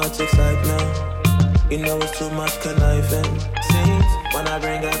too much excitement. You know it's too much conniving. Scenes when I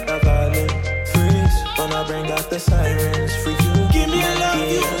bring out the violin. Freeze when I bring out the sirens. For you, give me love,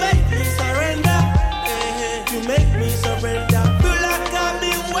 you make me surrender. You make me surrender. Feel like I've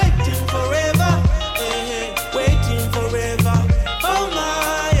been waiting forever. Waiting forever. Oh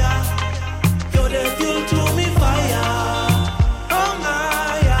my, yeah. You're the fuel to me fire. Oh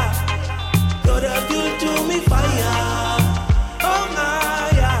my, yeah. You're the fuel to me fire. Oh my,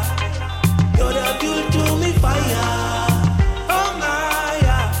 yeah. You're the fuel to me fire. Oh my,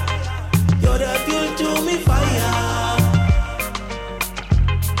 yeah. You're the fuel to me fire.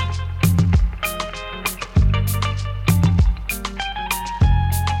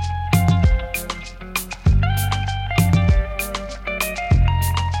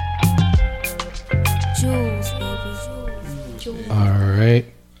 Jules, baby. Jules. All right.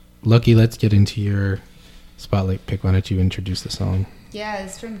 Lucky, let's get into your spotlight pick. Why don't you introduce the song? Yeah,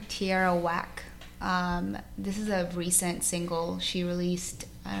 it's from Tierra Whack. This is a recent single she released,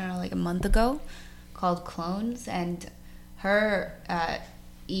 I don't know, like a month ago, called Clones. And her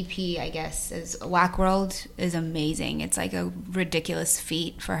EP, I guess, is Whack World, is amazing. It's like a ridiculous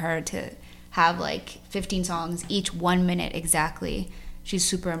feat for her to have like 15 songs, each 1 minute exactly. She's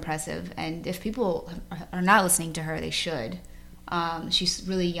super impressive. And if people are not listening to her, they should. She's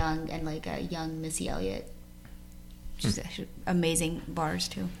really young and like a young Missy Elliott. She's amazing bars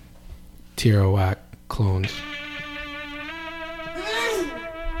too. Tierra Whack, Clones.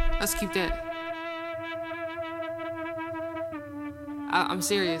 Let's keep that. I'm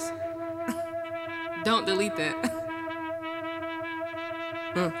serious. Don't delete that.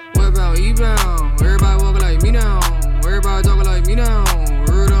 What about E-Bound? Everybody walking like me now. Everybody talking like me now.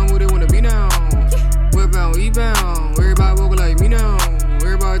 Word on who they wanna be now. What about E-Bound? Everybody walking like me now.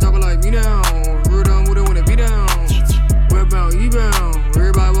 Everybody talking like me now. Word on who they wanna be now. What about E-Bound?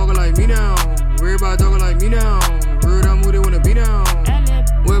 Everybody walking like me now. Everybody talking like me now. Word on who they wanna be now.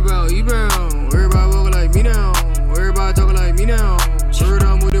 What about E-Bound? Everybody walking like me now. Everybody talking like me now. Word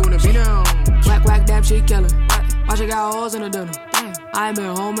on who they wanna be now. Whack, whack, dab, shit, killer. Watch I got holes in the dinner. I ain't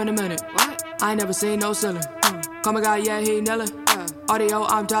been home in a minute. I ain't never seen no ceiling. Call my guy, yeah, he nailin'. Audio,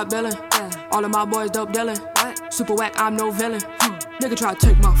 I'm top billin'. All of my boys dope dealin'. Super whack, I'm no villain. Nigga try to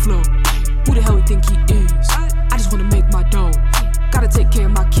take my flow. Who the hell he think he is? I just wanna make my dough. Gotta take care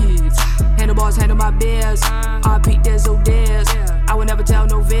of my kids. Handle bars, handle my beers. RP, there's no dares. I would never tell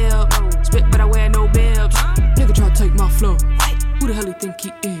no veil. Spit, but I wear no bibs. Nigga try to take my flow. Who the hell he think he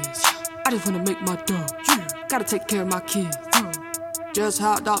is? I just wanna make my dough. Gotta take care of my kids. Just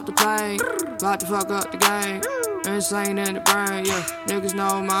hopped off the plane. About to fuck up the game. Insane in the brain, yeah. Niggas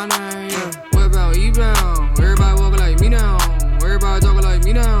know my name, yeah. What about E-Bound? Everybody walking like me now. Everybody talking like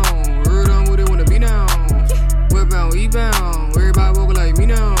me now. Word on who they wanna be now. What about E-Bound? Everybody walking like me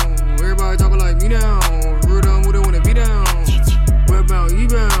now. Everybody talking like me now. Word on who they wanna be now. What about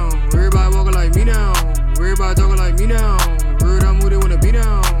E-Bound? Everybody walking like me now. Everybody talking like me now. Word on who they wanna be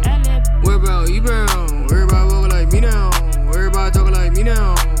now. What about E-Bound? Everybody walking like me now. Everybody talking like me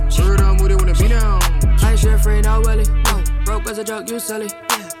now. Word on who they wanna be now. I ain't shit afraid, not Willie. Broke dope as a joke, you silly.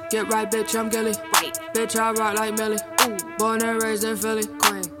 Get right, bitch, I'm Gilly. Right. Bitch, I rock like Millie. Ooh. Born and raised in Philly.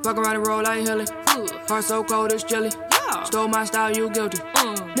 Queen. Fuck around and roll like Hilly. Heart so cold, it's chilly. Yeah. Stole my style, you guilty.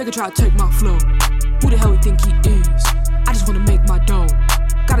 Nigga try to take my flow. Who the hell he think he is? I just wanna make my dough.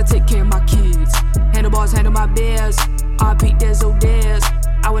 Gotta take care of my kids. Handlebars, handle my beers. RP, there's no dares.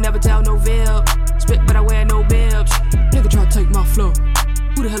 I would never tell no veil. Spit, but I wear no bibs. Nigga try to take my flow.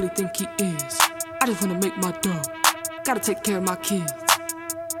 Who the hell he think he is? I just wanna make my dough. Gotta take care of my kids.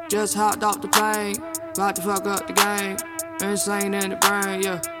 Just hopped off the plane. About to fuck up the game. Insane in the brain,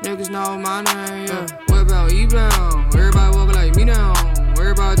 yeah. Niggas know my name, yeah. Westbound, eastbound. Everybody walking like me now.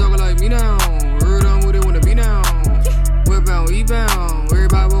 Everybody talking like me now. Heard I'm with it when it be now. Westbound, eastbound.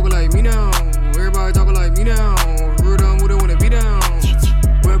 Everybody walking like me now. Everybody talking like me now. Heard I'm with it when it be down.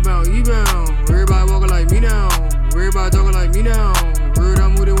 Westbound, eastbound. Everybody walking like me now. Everybody talking like me now. Heard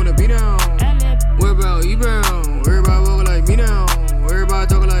I'm with it when it be down. Westbound, eastbound. Everybody walking like me now. Everybody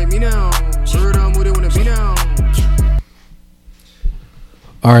talking like me now. Heard I'm with it when it be down.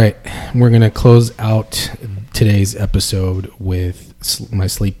 All right, we're going to close out today's episode with my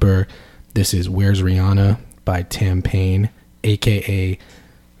sleeper. This is Where's Rihanna by Tam Payne, a.k.a.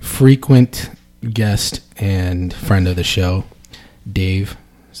 frequent guest and friend of the show, Dave.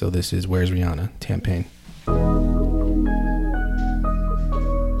 So this is Where's Rihanna, Tam Payne.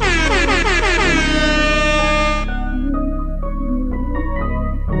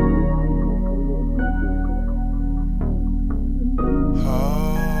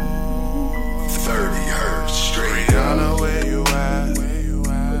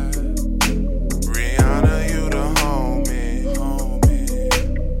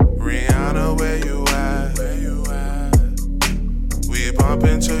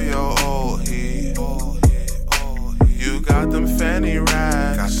 Into your old heat. You got them fanny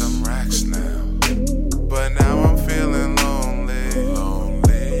racks. Got them racks now. But now I'm feeling lonely.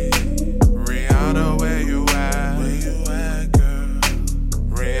 Rihanna, where you at? Where you at, girl?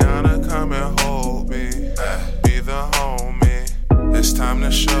 Rihanna, come and hold me. Be the homie. It's time to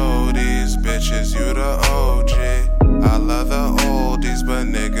show these bitches you the OG. I love the oldies, but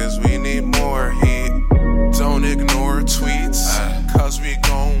niggas, we need more heat. Don't ignore tweets, cause we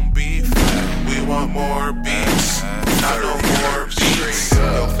gon' beef. We want more beats, not no more beats.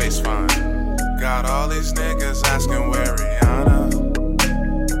 Your face fine. Got all these niggas asking where Rihanna.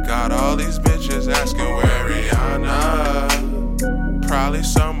 Got all these bitches asking where Rihanna. Probably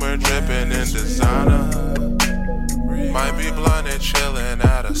somewhere dripping in designer. Might be blunted chillin'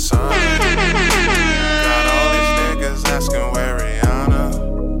 at a sauna. Got all these niggas asking where Rihanna.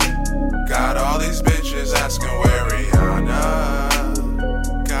 Got all these bitches asking where Rihanna.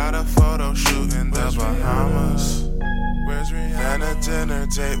 Got a photo shoot in the Bahamas. Where's Rihanna? Then a dinner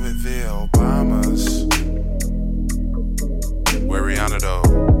date with the Obamas. Where Rihanna though?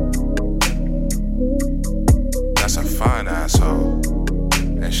 That's a fine asshole.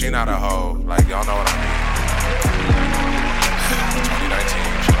 And she not a hoe, like y'all know what I mean.